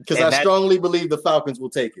 Because I strongly believe the Falcons will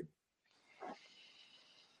take him.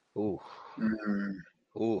 Ooh.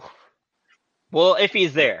 Mm-hmm. Ooh. Well, if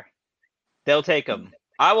he's there, they'll take him.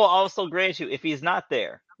 I will also grant you if he's not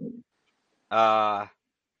there. All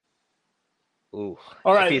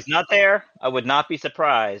right. If he's not there, I would not be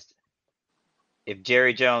surprised if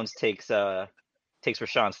Jerry Jones takes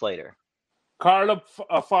Rashawn Slater. Carla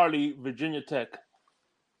Farley, Virginia Tech.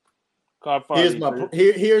 Carl Farley.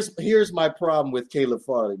 Here's my problem with Caleb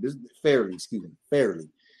Farley. Fairly.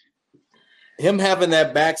 Him having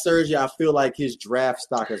that back surgery, I feel like his draft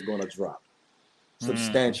stock is going to drop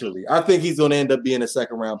substantially. I think he's going to end up being a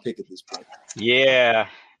second round pick at this point. Yeah,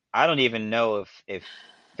 I don't even know if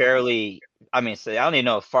Farley. I don't even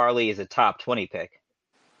know if Farley is a top 20 pick.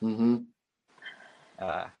 Mm-hmm.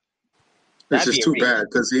 It's just too bad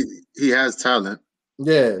because he has talent.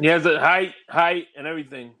 Yeah, he has a height and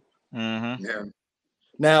everything. Mm-hmm. Yeah.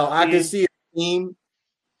 Now I can see a team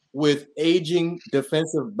with aging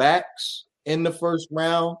defensive backs in the first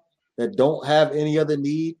round that don't have any other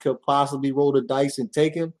need could possibly roll the dice and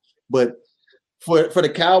take him. But for the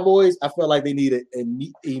Cowboys, I feel like they need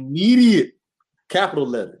an immediate capital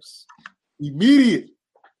letters. Immediate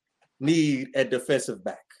need at defensive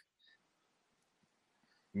back.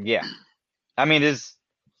 Yeah. I mean, there's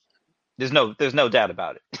no doubt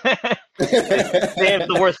about it. They have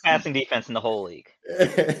the worst passing defense in the whole league.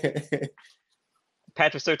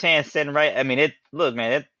 Patrick Surtain sitting right. I mean, it'll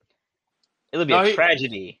be a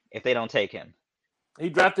tragedy if they don't take him. He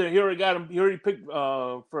drafted. He already got him. He already picked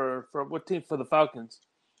for what team? For the Falcons.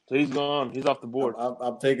 So he's gone. He's off the board.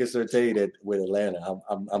 I'm taking Surtain with Atlanta.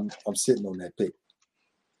 I'm sitting on that pick.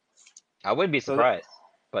 I wouldn't be surprised,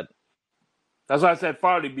 but that's why I said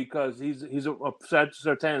Farley because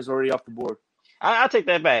Surtain is already off the board. I'll take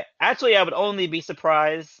that back. Actually, I would only be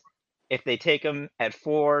surprised if they take him at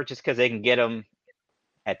 4 just because they can get him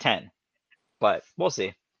at 10. But we'll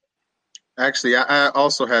see. Actually, I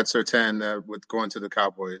also had Surtain with going to the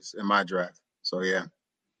Cowboys in my draft. So, yeah.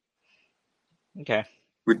 Okay.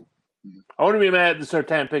 I wouldn't be mad at the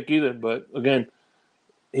Surtain pick either, but again,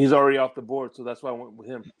 he's already off the board, so that's why I went with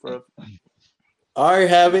him. All right,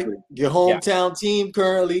 Havoc, your hometown team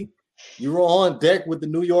currently. You're on deck with the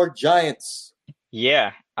New York Giants.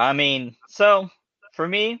 Yeah, I mean, so for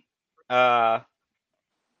me,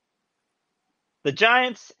 the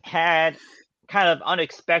Giants had kind of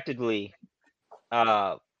unexpectedly,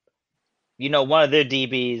 one of their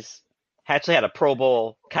DBs actually had a Pro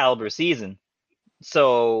Bowl caliber season.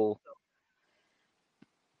 So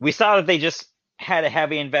we saw that they just had a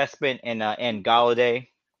heavy investment in Golladay.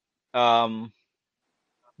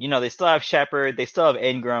 They still have Shepard, they still have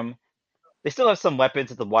Ingram, they still have some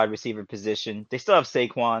weapons at the wide receiver position. They still have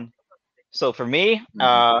Saquon. So for me,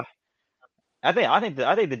 I think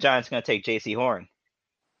the Giants are going to take J.C. Horn.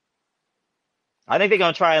 I think they're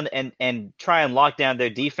going to try and try and lock down their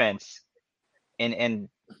defense, and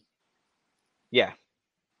yeah.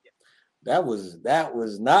 That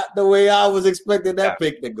was not the way I was expecting that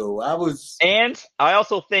pick to go. And I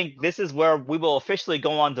also think this is where we will officially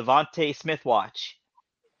go on Devontae Smith watch,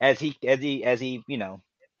 as he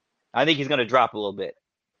I think he's going to drop a little bit.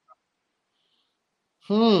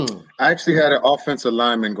 I actually had an offensive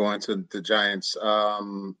lineman going to the Giants.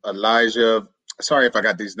 Elijah, sorry if I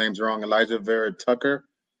got these names wrong. Elijah Vera Tucker.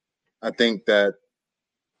 I think that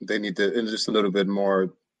they need to just a little bit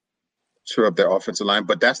more shore up their offensive line,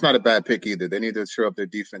 but that's not a bad pick either. They need to shore up their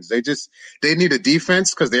defense. They need a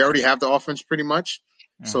defense because they already have the offense pretty much.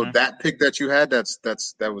 So that pick that you had,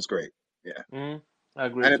 that was great. Yeah, I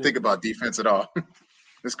agree. I didn't think about defense at all.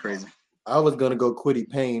 It's crazy. I was gonna go Kwity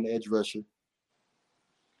Paye, edge rusher.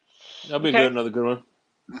 That'll be good. Another good one.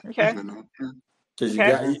 Okay. Because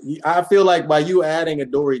I feel like by you adding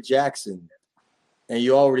Adoree Jackson, and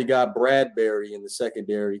you already got Bradbury in the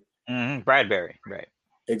secondary. Bradbury, right?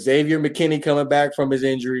 Xavier McKinney coming back from his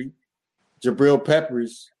injury. Jabril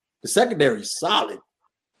Peppers. The secondary is solid.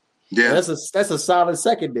 Yeah, that's a solid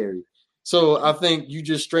secondary. So I think you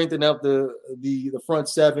just strengthen up the front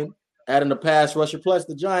seven, adding the pass rusher. Plus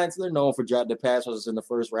the Giants, they're known for dropping the pass rushers in the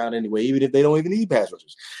first round anyway, even if they don't even need pass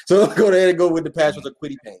rushers. So go ahead and go with the pass rusher,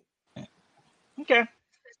 Kwity Paye. Okay.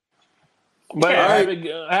 But at the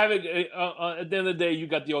end of the day, you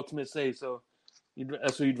got the ultimate say. So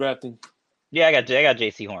that's who you're drafting. Yeah, I got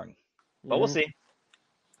J.C. Horn, but we'll see.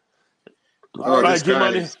 All right,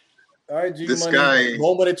 G-Money. All right, G-Money.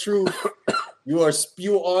 Moment of truth. You are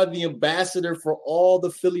the ambassador for all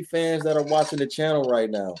the Philly fans that are watching the channel right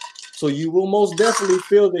now. So you will most definitely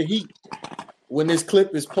feel the heat when this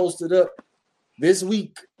clip is posted up this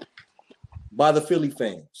week by the Philly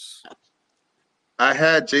fans. I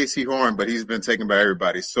had J.C. Horn, but he's been taken by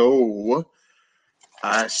everybody. So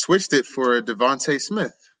I switched it for Devontae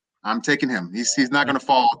Smith. I'm taking him. He's not going to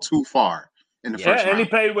fall too far in the first round. And he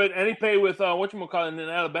played with whatchamacallit in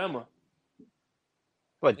Alabama.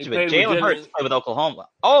 But Jalen Hurts played with Oklahoma.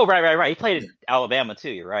 Oh, right. He played in Alabama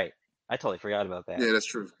too. You're right. I totally forgot about that. Yeah, that's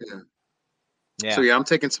true. Yeah. So I'm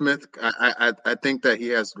taking Smith. I think that he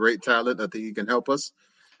has great talent. I think he can help us.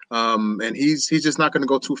 And he's just not going to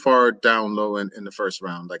go too far down low in the first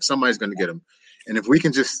round. Like somebody's going to get him. And if we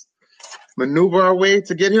can just maneuver our way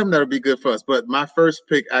to get him, that'll be good for us. But my first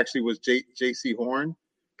pick actually was J.C. Horn,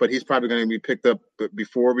 but he's probably going to be picked up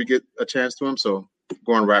before we get a chance to him. So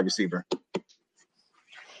going wide receiver.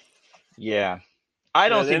 Yeah. I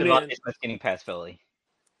don't see Devontae Smith getting past Philly.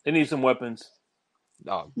 They need some weapons.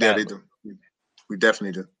 Oh, yeah, they do. We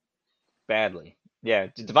definitely do. Badly. Yeah.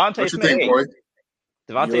 Devontae What Smith. You think, boy?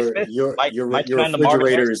 Devontae Smith. Your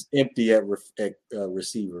refrigerator is empty at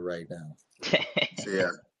receiver right now. Yeah.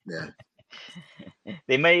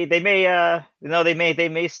 They may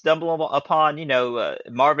stumble upon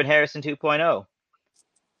Marvin Harrison 2.0.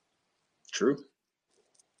 True.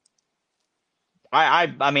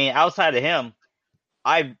 I mean, outside of him,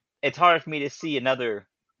 it's hard for me to see another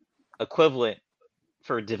equivalent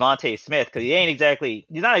for Devontae Smith because he's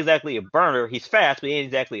not exactly a burner. He's fast, but he ain't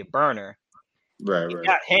exactly a burner. Right. He's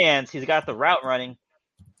got hands. He's got the route running.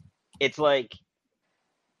 It's like,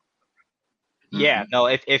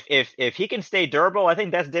 if he can stay durable, I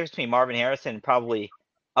think that's the difference between Marvin Harrison and probably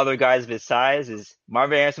other guys of his size. Is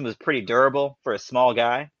Marvin Harrison was pretty durable for a small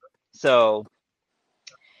guy. So,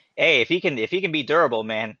 hey, if he can be durable,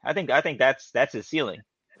 man, I think that's his ceiling.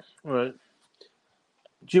 All right.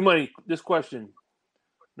 G-Money, this question.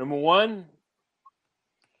 Number one,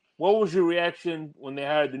 what was your reaction when they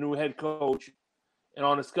hired the new head coach? And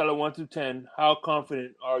on a scale of 1 to 10, how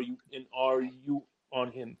confident are you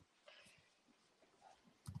on him?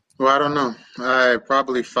 Well, I don't know.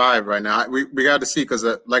 Probably 5 right now. We got to see because,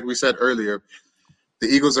 like we said earlier, the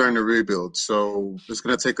Eagles are in a rebuild. So it's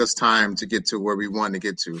going to take us time to get to where we want to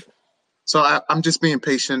get to. So I'm just being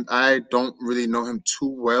patient. I don't really know him too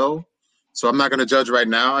well. So I'm not going to judge right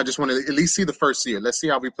now. I just want to at least see the first year. Let's see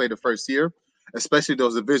how we play the first year, especially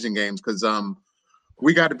those division games because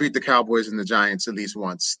we got to beat the Cowboys and the Giants at least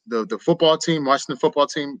once. The football team, Washington football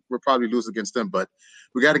team, we'll probably lose against them, but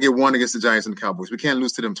we got to get one against the Giants and the Cowboys. We can't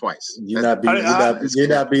lose to them twice. You're not beating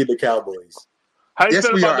the Cowboys. How do you Yes,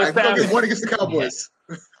 feel we about are. the We're gonna staff? get one against the Cowboys.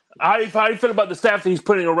 How do you feel about the staff that he's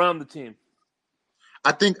putting around the team?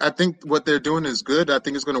 I think what they're doing is good. I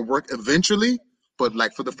think it's going to work eventually, but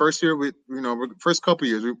like for the first year, first couple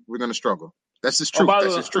years, we're going to struggle. That's just true.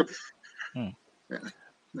 That's just true. Yeah.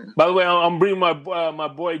 By the way, I'm bringing my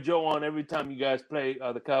boy Joe on every time you guys play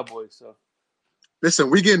the Cowboys. So listen,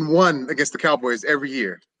 we getting one against the Cowboys every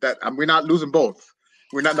year. We're not losing both.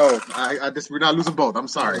 We're not. No, we're not losing both. I'm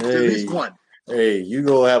sorry. Hey, at least one. Hey, you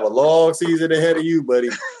gonna have a long season ahead of you, buddy.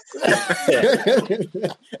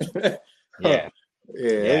 Yeah.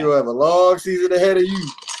 Yeah, you gonna have a long season ahead of you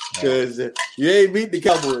because you ain't beat the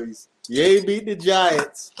Cowboys, you ain't beat the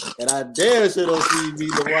Giants, and I dare sure don't see you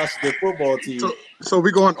beat the Washington football team. So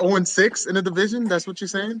we're going 0-6 in the division. That's what you're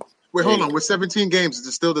saying? Wait, hold on. With 17 games, is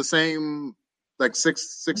it still the same? Like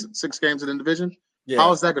six games in the division? Yeah.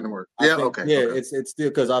 How is that going to work? Okay. It's still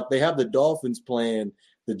because they have the Dolphins playing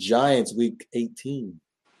the Giants week 18.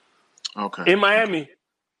 Okay. In Miami,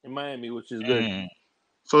 which is good.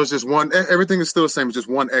 So it's just one. Everything is still the same. It's just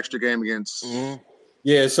one extra game against. Mm-hmm.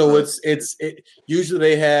 Yeah. So it's usually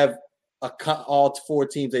they have all 4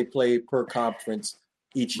 teams they play per conference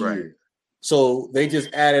each year. So they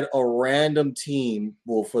just added a random team.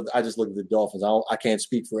 Well, I just look at the Dolphins. I can't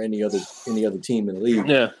speak for any other team in the league.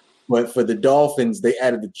 Yeah. But for the Dolphins, they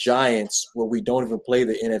added the Giants, where we don't even play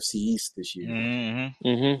the NFC East this year.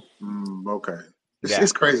 Mm-hmm. Okay.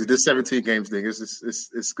 It's crazy. This 17 games thing.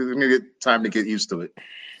 It's going to get time to get used to it.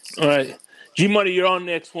 All right. G Money, you're on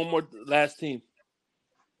next. One more last team.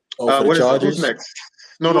 Oh, for the Chargers? Who's next?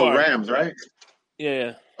 No, Rams, right?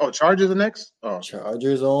 Yeah. Oh, Chargers are next? Oh.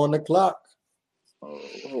 Chargers on the clock. Oh,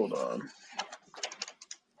 hold on.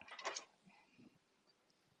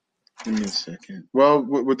 Give me a second. Well,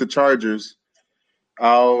 with the Chargers,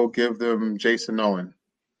 I'll give them Jason Owen,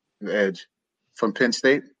 the edge from Penn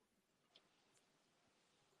State.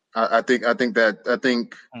 I think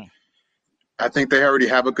they already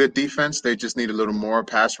have a good defense. They just need a little more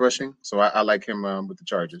pass rushing. So I like him with the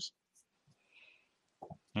Chargers.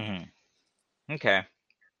 Mm-hmm. Okay.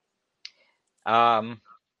 I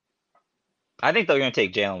think they're going to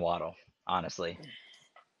take Jalen Waddle. Honestly,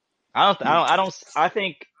 I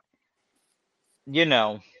think,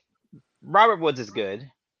 Robert Woods is good,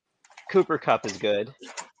 Cooper Kupp is good,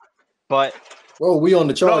 but we on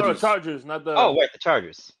the Chargers. No, Chargers, not the. Oh wait, the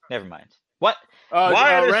Chargers. Never mind. What?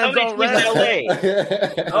 Why are there so many teams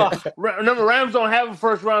in LA? Remember, Rams don't have a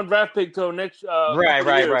first-round draft pick till next.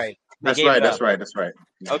 Right. That's right.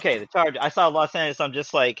 Okay, the Chargers. I saw Los Angeles. I'm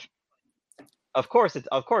just like, of course it's.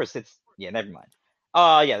 Yeah, never mind.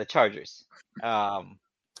 The Chargers. They're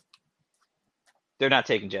not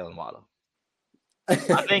taking Jalen Waddle.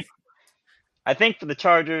 I think for the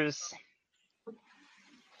Chargers,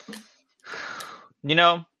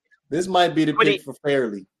 this might be the pick for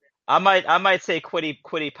Fairley. I might say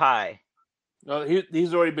Kwity Paye. No,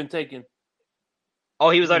 he's already been taken.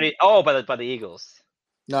 Oh, he was already. Oh, by the Eagles.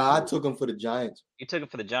 No, I took him for the Giants. You took him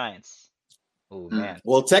for the Giants. Oh man.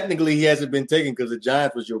 Well, technically, he hasn't been taken because the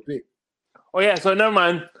Giants was your pick. Oh yeah, so never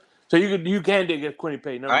mind. So you can get Kwity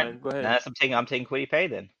Paye. Never mind. Go ahead. I'm taking Kwity Paye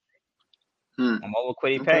then. I'm over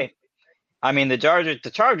Kwity Paye. I mean, the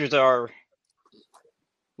Chargers are.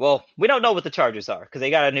 Well, we don't know what the Chargers are because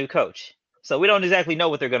they got a new coach, so we don't exactly know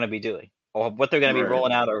what they're going to be doing or what they're going to be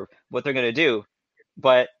rolling out or what they're going to do.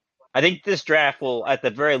 But I think this draft will, at the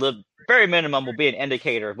very minimum, will be an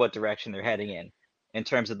indicator of what direction they're heading in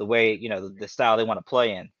terms of the way the style they want to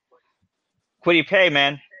play in. Kwity Paye,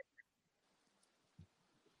 man.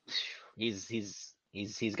 He's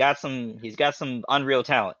got some unreal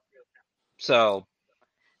talent. So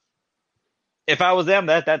if I was them,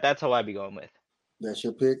 that's how I'd be going with. That's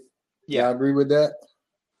your pick. Yeah, I agree with that.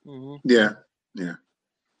 Mm-hmm. Yeah.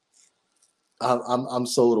 I'm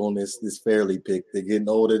sold on this Fairley pick. They're getting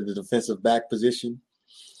older at the defensive back position.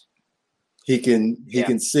 He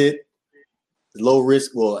can sit low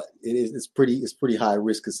risk. Well, it's pretty high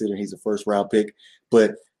risk considering he's a first round pick,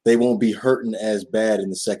 but they won't be hurting as bad in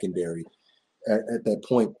the secondary at that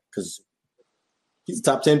point because he's a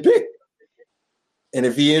top 10 pick. And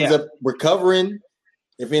if he ends up recovering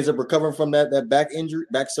from that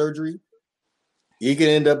back surgery, he can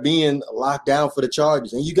end up being locked down for the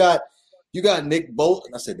Chargers. And you got Nick Bosa.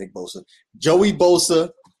 I said Nick Bosa, Joey Bosa,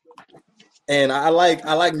 and I like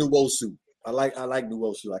Nwosu. I like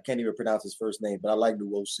Nwosu. I can't even pronounce his first name, but I like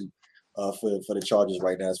Nwosu for the Chargers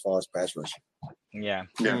right now as far as pass rushing. Yeah.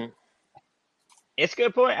 Mm-hmm. It's a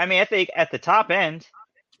good point. I mean, I think at the top end,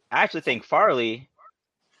 I actually think Farley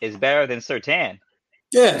is better than Surtain.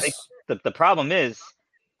 Yes. The problem is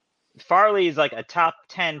Farley is like a top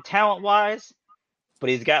 10 talent wise, but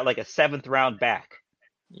he's got like a 7th round back.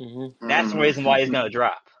 Mm-hmm. That's the reason why he's gonna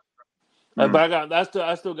drop. But I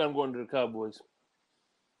still got him going to the Cowboys.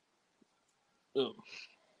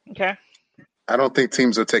 Okay. I don't think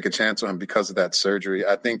teams will take a chance on him because of that surgery.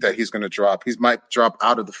 I think that he's going to drop. He might drop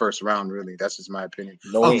out of the first round. Really, that's just my opinion.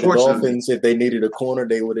 Knowing the Dolphins, if they needed a corner,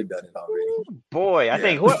 they would have done it already. Boy, I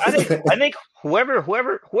think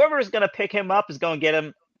whoever is going to pick him up is going to get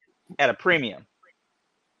him at a premium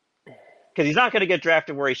because he's not going to get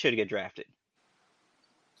drafted where he should get drafted.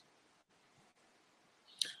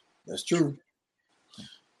 That's true.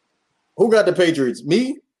 Who got the Patriots?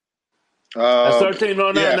 Me? That's 13.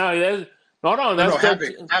 No, that's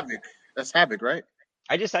Havoc. That's Havoc, right?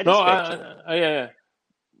 I just yeah.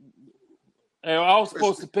 Hey, I was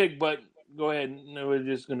supposed to pick, but go ahead. No, we're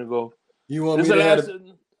just gonna go. You want this me is to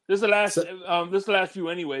this is the last few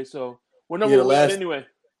anyway. So we're number one anyway.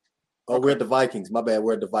 Oh, we're at the Vikings. My bad.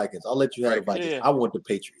 We're at the Vikings. I'll let you have the Vikings. I want the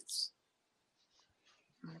Patriots.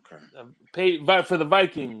 Okay. For the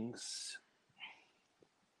Vikings.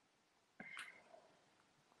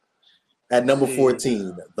 At number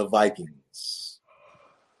 14, the Vikings.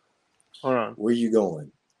 Hold on. Where you going?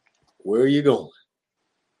 Where are you going?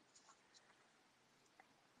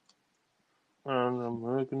 I'm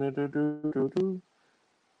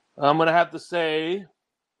gonna have to say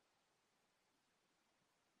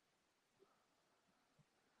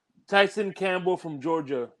Tyson Campbell from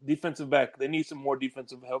Georgia, defensive back. They need some more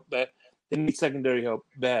defensive help. They need secondary help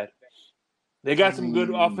bad. They got some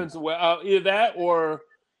good offensive. Either that or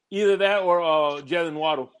Jalen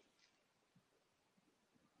Waddle.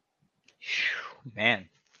 Man.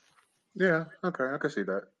 Yeah. Okay. I can see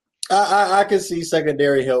that. I can see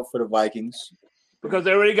secondary help for the Vikings because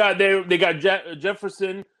they already got they got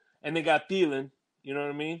Jefferson and they got Thielen. You know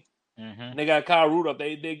what I mean? Mm-hmm. And they got Kyle Rudolph.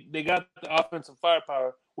 They got the offensive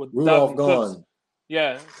firepower with Rudolph gone. Cooks.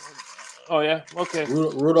 Yeah. Oh yeah. Okay.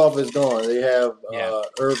 Rudolph is gone. They have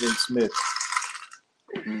Irvin Smith.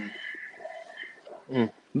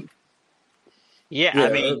 Yeah, I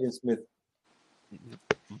mean, Irvin Smith.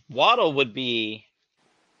 Waddle would be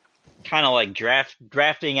kind of like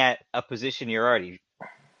drafting at a position you're already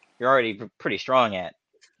pretty strong at.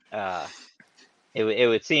 It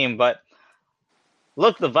would seem, but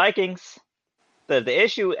look, the Vikings. The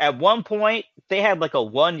issue at one point they had like a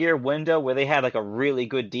 1-year window where they had like a really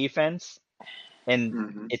good defense,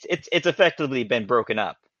 and it's effectively been broken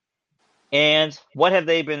up. And what have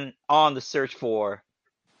they been on the search for?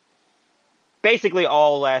 Basically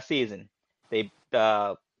all last season. They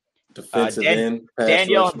defensive end,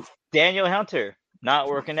 Daniel Hunter not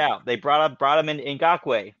working out. They brought him in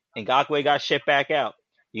Ngakoue. Ngakoue got shipped back out.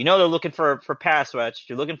 You know they're looking for pass rush.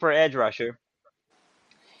 You're looking for an edge rusher.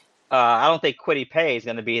 I don't think Kwity Paye is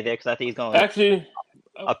going to be there because I think he's going to actually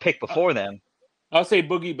a pick before them. I'll say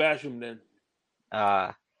Boogie Basham then.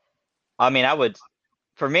 I mean, I would.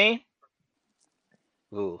 For me,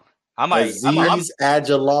 I might. Azeez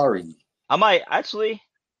Ojulari. I might actually.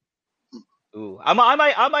 I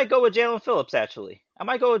might go with Jalen Phillips. Actually, I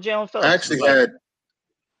might go with Jalen Phillips.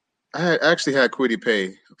 I actually had Kwity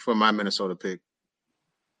Paye for my Minnesota pick.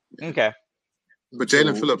 Okay, but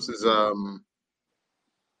Jalen Phillips is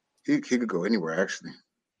he could go anywhere actually.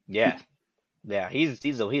 Yeah,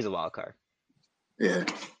 he's a wild card. Yeah.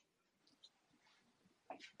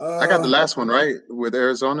 I got the last one right with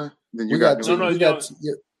Arizona. Then you got two.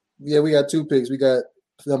 We got 2 picks. We got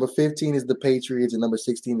number 15 is the Patriots and number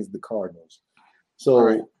 16 is the Cardinals.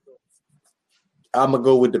 So I'm gonna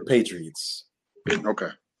go with the Patriots. Okay.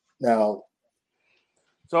 Now.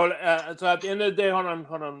 So at the end of the day, hold on.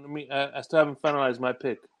 I still haven't finalized my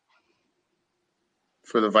pick.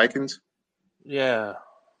 For the Vikings? Yeah.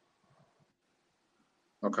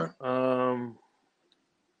 Okay.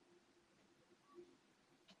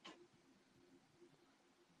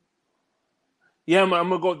 Yeah, I'm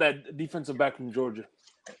gonna go with that defensive back from Georgia.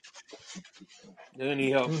 They're gonna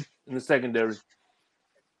need help in the secondary.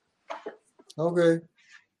 Okay.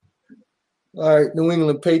 All right, New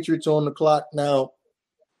England Patriots on the clock now.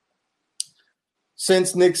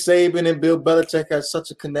 Since Nick Saban and Bill Belichick have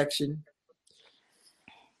such a connection,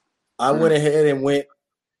 I went ahead and went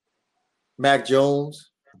Mac Jones.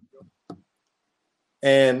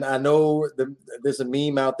 And I know there's a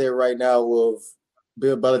meme out there right now of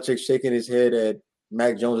Bill Belichick shaking his head at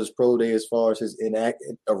Mac Jones's pro day as far as his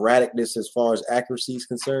erraticness as far as accuracy is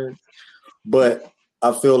concerned. But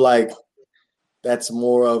I feel like that's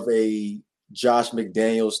more of a Josh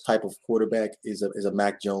McDaniels type of quarterback is a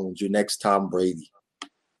Mac Jones, your next Tom Brady.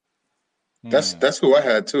 That's who I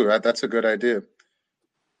had too. That's a good idea.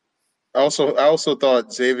 I also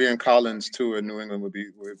thought Xavier Collins too in New England would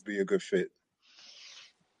be a good fit.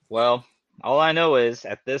 Well, all I know is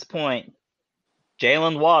at this point,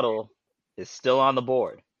 Jalen Waddle is still on the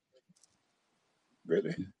board.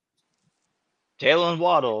 Really? Jalen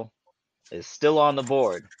Waddle is still on the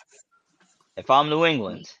board. If I'm New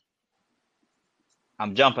England,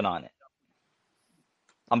 I'm jumping on it.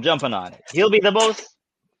 I'm jumping on it. He'll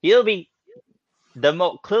be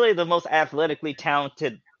clearly the most athletically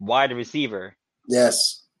talented wide receiver.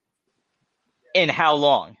 Yes. In how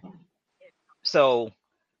long? So,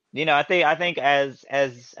 I think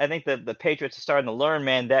the Patriots are starting to learn,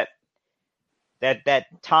 man, that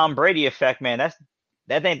Tom Brady effect, man,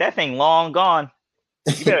 that thing long gone.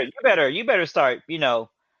 You better start, you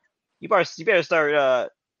better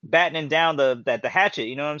start battening down the hatchet,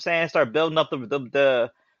 you know what I'm saying? Start building up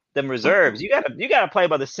the reserves. You gotta play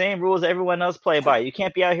by the same rules everyone else play by. You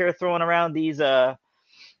can't be out here throwing around these the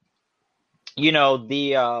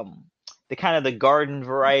kind of the garden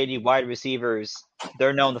variety wide receivers.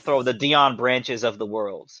 They're known to throw the Deion Branches of the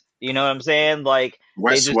world. You know what I'm saying? Like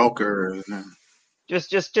Wes Welker.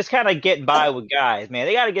 Just kind of getting by with guys, man.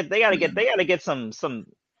 They gotta get some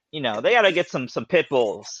they gotta get some pit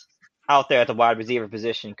bulls out there at the wide receiver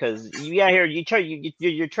position, because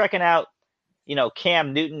you're trekking out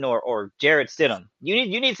Cam Newton or Jarrett Stidham.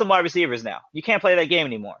 You need some wide receivers now. You can't play that game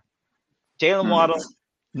anymore. Jalen Waddle,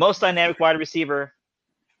 most dynamic wide receiver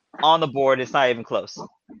on the board. It's not even close.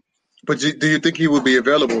 But do you think he would be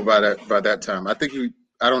available by that time? I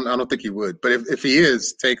don't think he would. But if he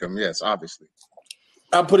is, take him. Yes, obviously.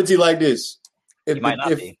 I'll put it to you like this: if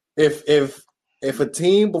a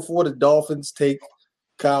team before the Dolphins take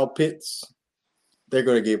Kyle Pitts, they're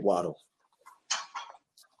going to get Waddle.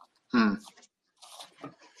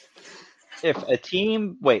 If a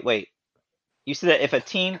team, wait, you said that if a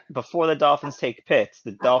team before the Dolphins take Pitts,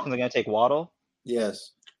 the Dolphins are going to take Waddle?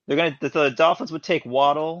 Yes. The Dolphins would take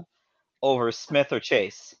Waddle over Smith or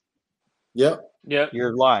Chase. Yep.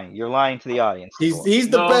 You're lying. You're lying to the audience. He's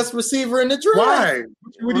the best receiver in the draft. Why?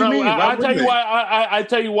 What do you mean? I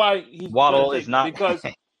tell you why. Waddle is not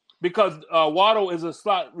because Waddle is a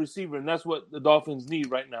slot receiver, and that's what the Dolphins need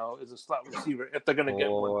right now is a slot receiver if they're gonna get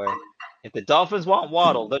one. If the Dolphins want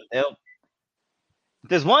Waddle,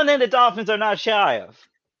 there's one thing the Dolphins are not shy of.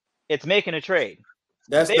 It's making a trade.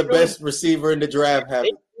 That's the best receiver in the draft.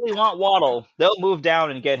 They really want Waddle. They'll move down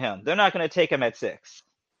and get him. They're not going to take him at 6.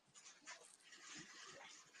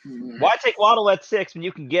 Why take Waddle at 6 when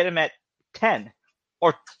you can get him at 10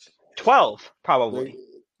 or 12, probably?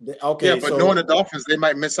 Okay, yeah, but knowing the Dolphins, they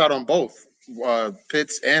might miss out on both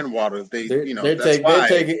Pitts and Waddle. They're taking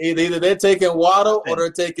Waddle or they're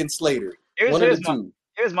taking Slater.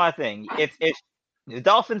 Here's my thing. If the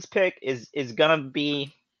Dolphins pick is gonna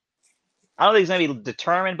be, I don't think it's gonna be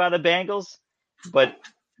determined by the Bengals, but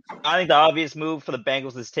I think the obvious move for the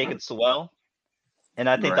Bengals is taking Sewell. And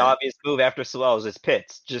I think the obvious move after Sewell is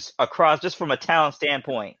Pitts. Just from a talent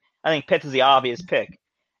standpoint, I think Pitts is the obvious pick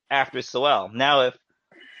after Sewell. Now, if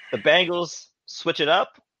the Bengals switch it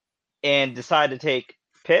up and decide to take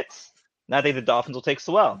Pitts, then I think the Dolphins will take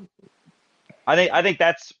Sewell. I think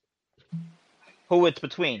that's who it's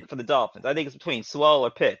between for the Dolphins. I think it's between Sewell or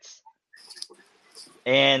Pitts.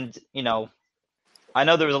 And, I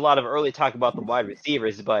know there was a lot of early talk about the wide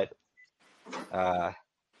receivers, but I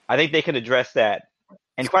think they could address that.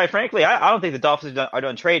 And quite frankly, I don't think the Dolphins are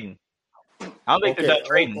done trading. I don't think they're done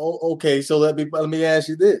trading. Okay, so let me ask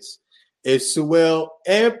you this. If Sewell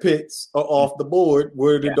and Pitts are off the board,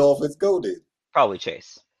 where do the Dolphins go then? Probably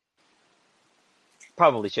Chase.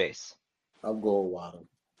 I'm going Waddle.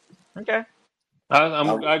 Okay.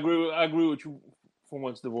 I agree with you for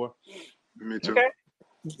once, DeVore. Me too. Okay.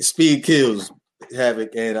 Speed kills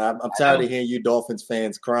Havoc, and I'm tired of hearing you Dolphins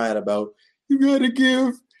fans crying about you got to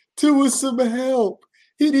give Tua some help.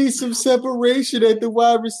 He needs some separation at the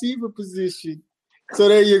wide receiver position. So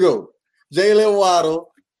there you go, Jalen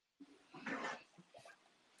Waddle.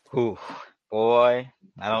 Ooh, boy,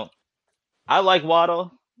 I like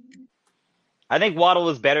Waddle. I think Waddle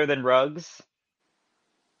is better than Ruggs,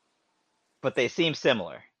 but they seem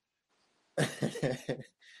similar.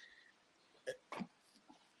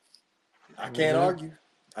 I can't argue.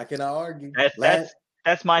 I cannot argue.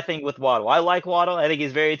 That's my thing with Waddle. I like Waddle. I think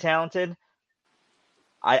he's very talented.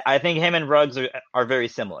 I think him and Ruggs are very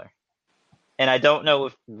similar. And I don't know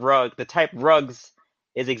if the type Ruggs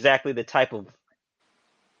is exactly the type of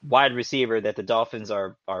wide receiver that the Dolphins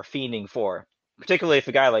are fiending for, particularly if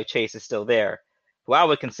a guy like Chase is still there, who I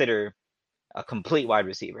would consider a complete wide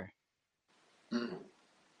receiver.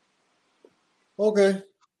 Okay.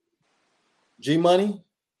 G Money,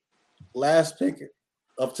 last pick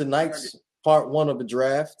of tonight's part 1 of the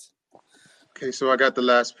draft. Okay, so I got the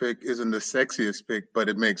last pick. Isn't the sexiest pick, but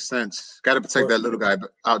it makes sense. Got to protect that little guy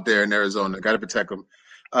out there in Arizona. Got to protect him.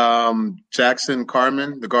 Jackson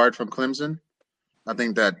Carman, the guard from Clemson. I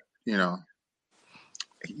think that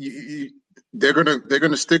they're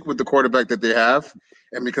gonna stick with the quarterback that they have,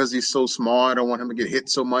 and because he's so small, I don't want him to get hit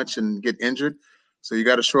so much and get injured. So you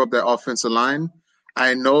got to shore up that offensive line.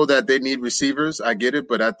 I know that they need receivers. I get it,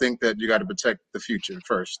 but I think that you got to protect the future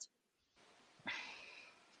first.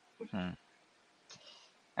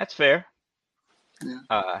 That's fair. Yeah.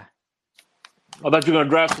 I thought you were gonna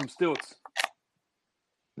draft some stilts.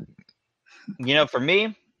 For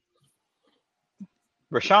me,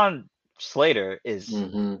 Rashawn Slater is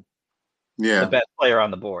Mm-hmm. the best player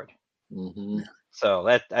on the board. Mm-hmm. So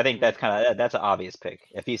I think that's an obvious pick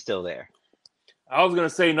if he's still there. I was gonna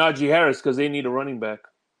say Najee Harris because they need a running back.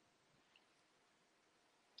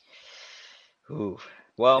 Ooh,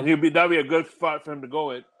 well, And that'd be a good spot for him to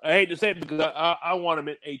go at. I hate to say it because I want him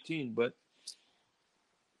at 18, but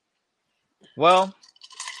well,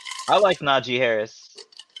 I like Najee Harris.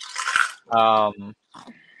 I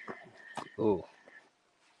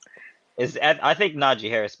think Najee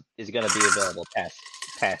Harris is going to be available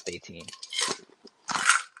past 18.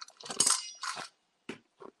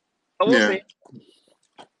 But we'll see.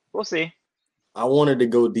 We'll see. I wanted to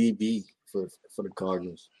go DB for the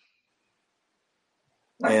Cardinals.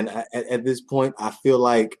 And at this point, I feel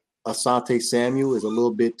like Asante Samuel is a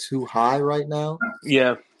little bit too high right now.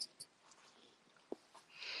 Yeah.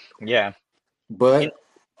 Yeah. But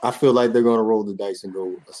I feel like they're going to roll the dice and go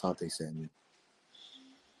with Asante Samuel.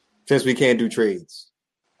 Since we can't do trades.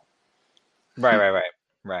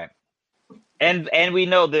 Right. And we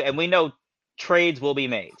know trades will be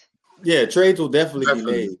made. Yeah, trades will definitely be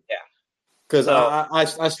made. Yeah. Because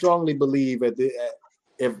I strongly believe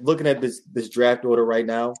if looking at this draft order right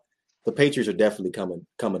now, the Patriots are definitely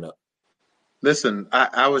coming up. Listen,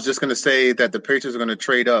 I was just going to say that the Patriots are going to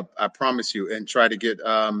trade up, I promise you, and try to get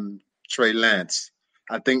Trey Lance.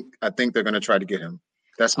 I think they're going to try to get him.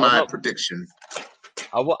 That's my prediction.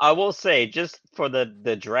 I will say, just for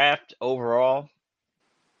the draft overall,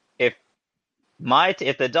 if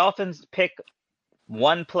the Dolphins pick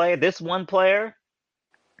one player,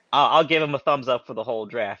 I'll give him a thumbs up for the whole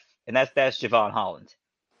draft, and that's Javon Holland.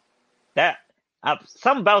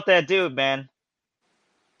 Something about that dude, man.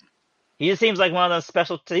 He just seems like one of those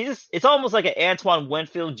special. It's almost like an Antoine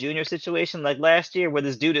Winfield Jr. situation, like last year, where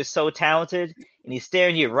this dude is so talented and he's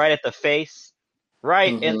staring you right at the face,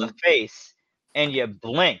 in the face, and you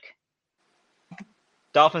blink.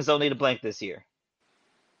 Dolphins don't need to blink this year.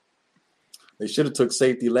 They should have took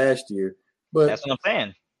safety last year, but that's what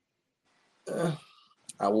I'm saying.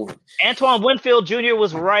 I will. Antoine Winfield Jr.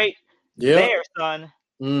 was right there, son.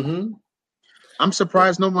 Mm-hmm. I'm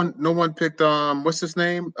surprised no one picked what's his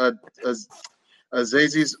name?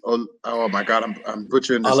 Azazi's. Oh my God, I'm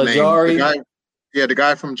butchering this name. The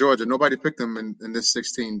guy from Georgia. Nobody picked him in this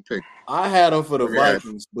 16 pick. I had him for the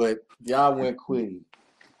Vikings, but y'all went Quiddy.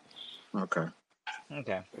 Okay.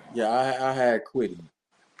 Yeah, I had Quiddy.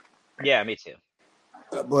 Yeah, me too.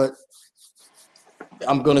 But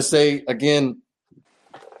I'm gonna say again,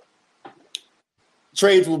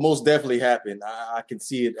 trades will most definitely happen. I can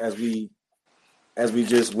see it as we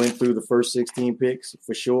just went through the first 16 picks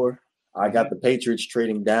for sure. I got the Patriots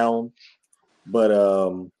trading down, but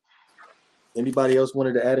anybody else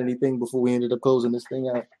wanted to add anything before we ended up closing this thing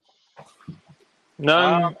out?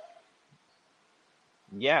 None.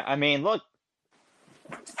 Yeah, I mean, look,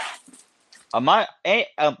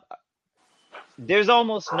 there's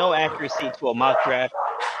almost no accuracy to a mock draft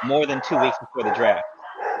more than 2 weeks before the draft.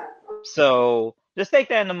 So just take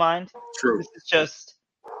that into mind. True. This is just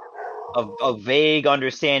a vague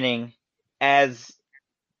understanding as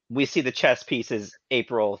we see the chess pieces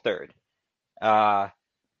April 3rd.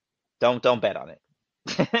 Don't bet on it.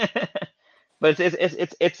 But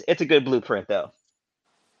it's a good blueprint though.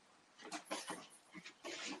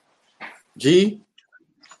 G?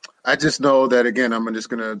 I just know that again, I'm just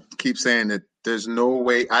gonna keep saying that there's no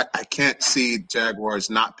way I can't see Jaguars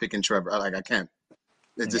not picking Trevor. I can't.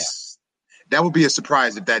 That would be a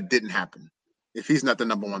surprise if that didn't happen. If he's not the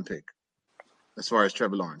number one pick. As far as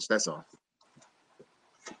Trevor Lawrence, that's all.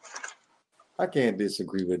 I can't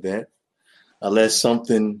disagree with that. Unless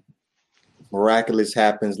something miraculous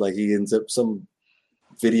happens, like he ends up, some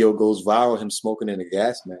video goes viral, him smoking in a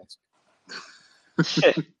gas mask.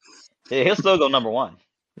 Yeah, he'll still go number one.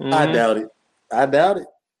 I doubt it.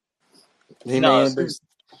 He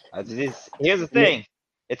Here's the thing.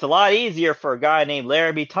 It's a lot easier for a guy named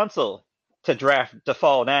Laremy Tunsil to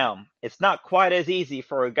fall down. It's not quite as easy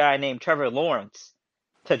for a guy named Trevor Lawrence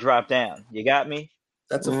to drop down. You got me?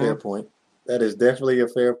 That's a fair point. That is definitely a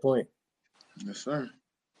fair point. Yes, sir.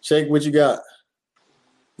 Shake, what you got?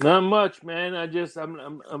 Not much, man.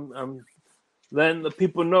 I'm letting the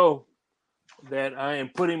people know that I am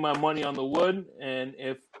putting my money on the wood, and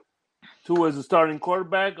if Tua is a starting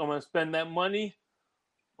quarterback, I'm gonna spend that money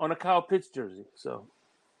on a Kyle Pitts jersey. So,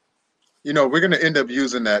 You know, we're gonna end up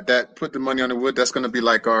using that. That put the money on the wood. That's gonna be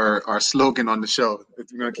like our slogan on the show.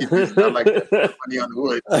 If you're gonna keep using that, like that, put the money on the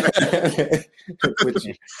wood.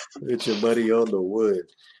 Put your buddy on the wood.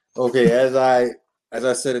 Okay, as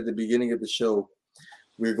I said at the beginning of the show,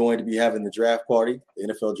 we're going to be having the draft party.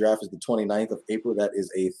 The NFL draft is the 29th of April. That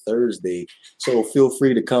is a Thursday. So feel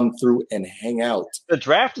free to come through and hang out. The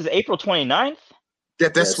draft is April 29th? Yeah,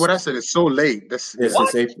 that's what I said. It's so late. It's April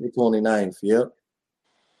 29th. Yep.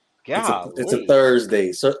 It's a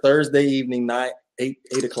Thursday. So Thursday evening, 8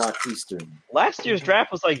 o'clock Eastern. Last year's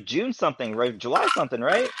draft was like June something, right? July something,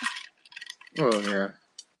 right? Oh, yeah.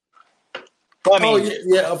 Well, I mean,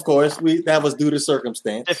 yeah, of course. That was due to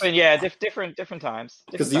circumstance. Different times.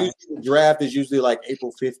 Because the draft is usually like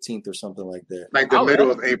April 15th or something like that. Like the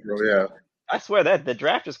middle of April, yeah. I swear that the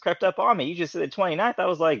draft just crept up on me. You just said the 29th. I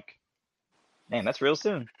was like, man, that's real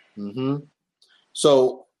soon. Mm-hmm.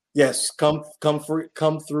 So, yes, come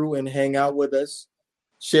through and hang out with us.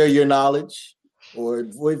 Share your knowledge or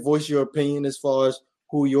voice your opinion as far as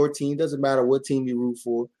who your team. Doesn't matter what team you root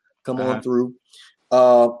for. Come on through.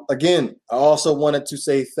 Again, I also wanted to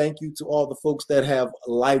say thank you to all the folks that have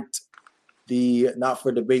liked the Not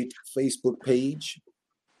for Debate Facebook page.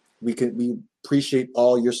 We appreciate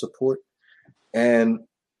all your support. And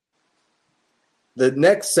the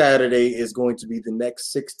next Saturday is going to be the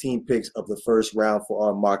next 16 picks of the first round for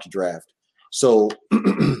our mock draft. So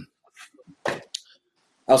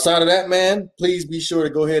outside of that, man, please be sure to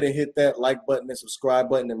go ahead and hit that like button and subscribe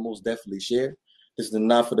button and most definitely share. This is the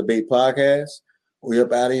Not for Debate podcast. We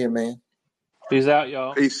up out of here, man. Peace out,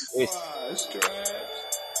 y'all. Peace. Peace.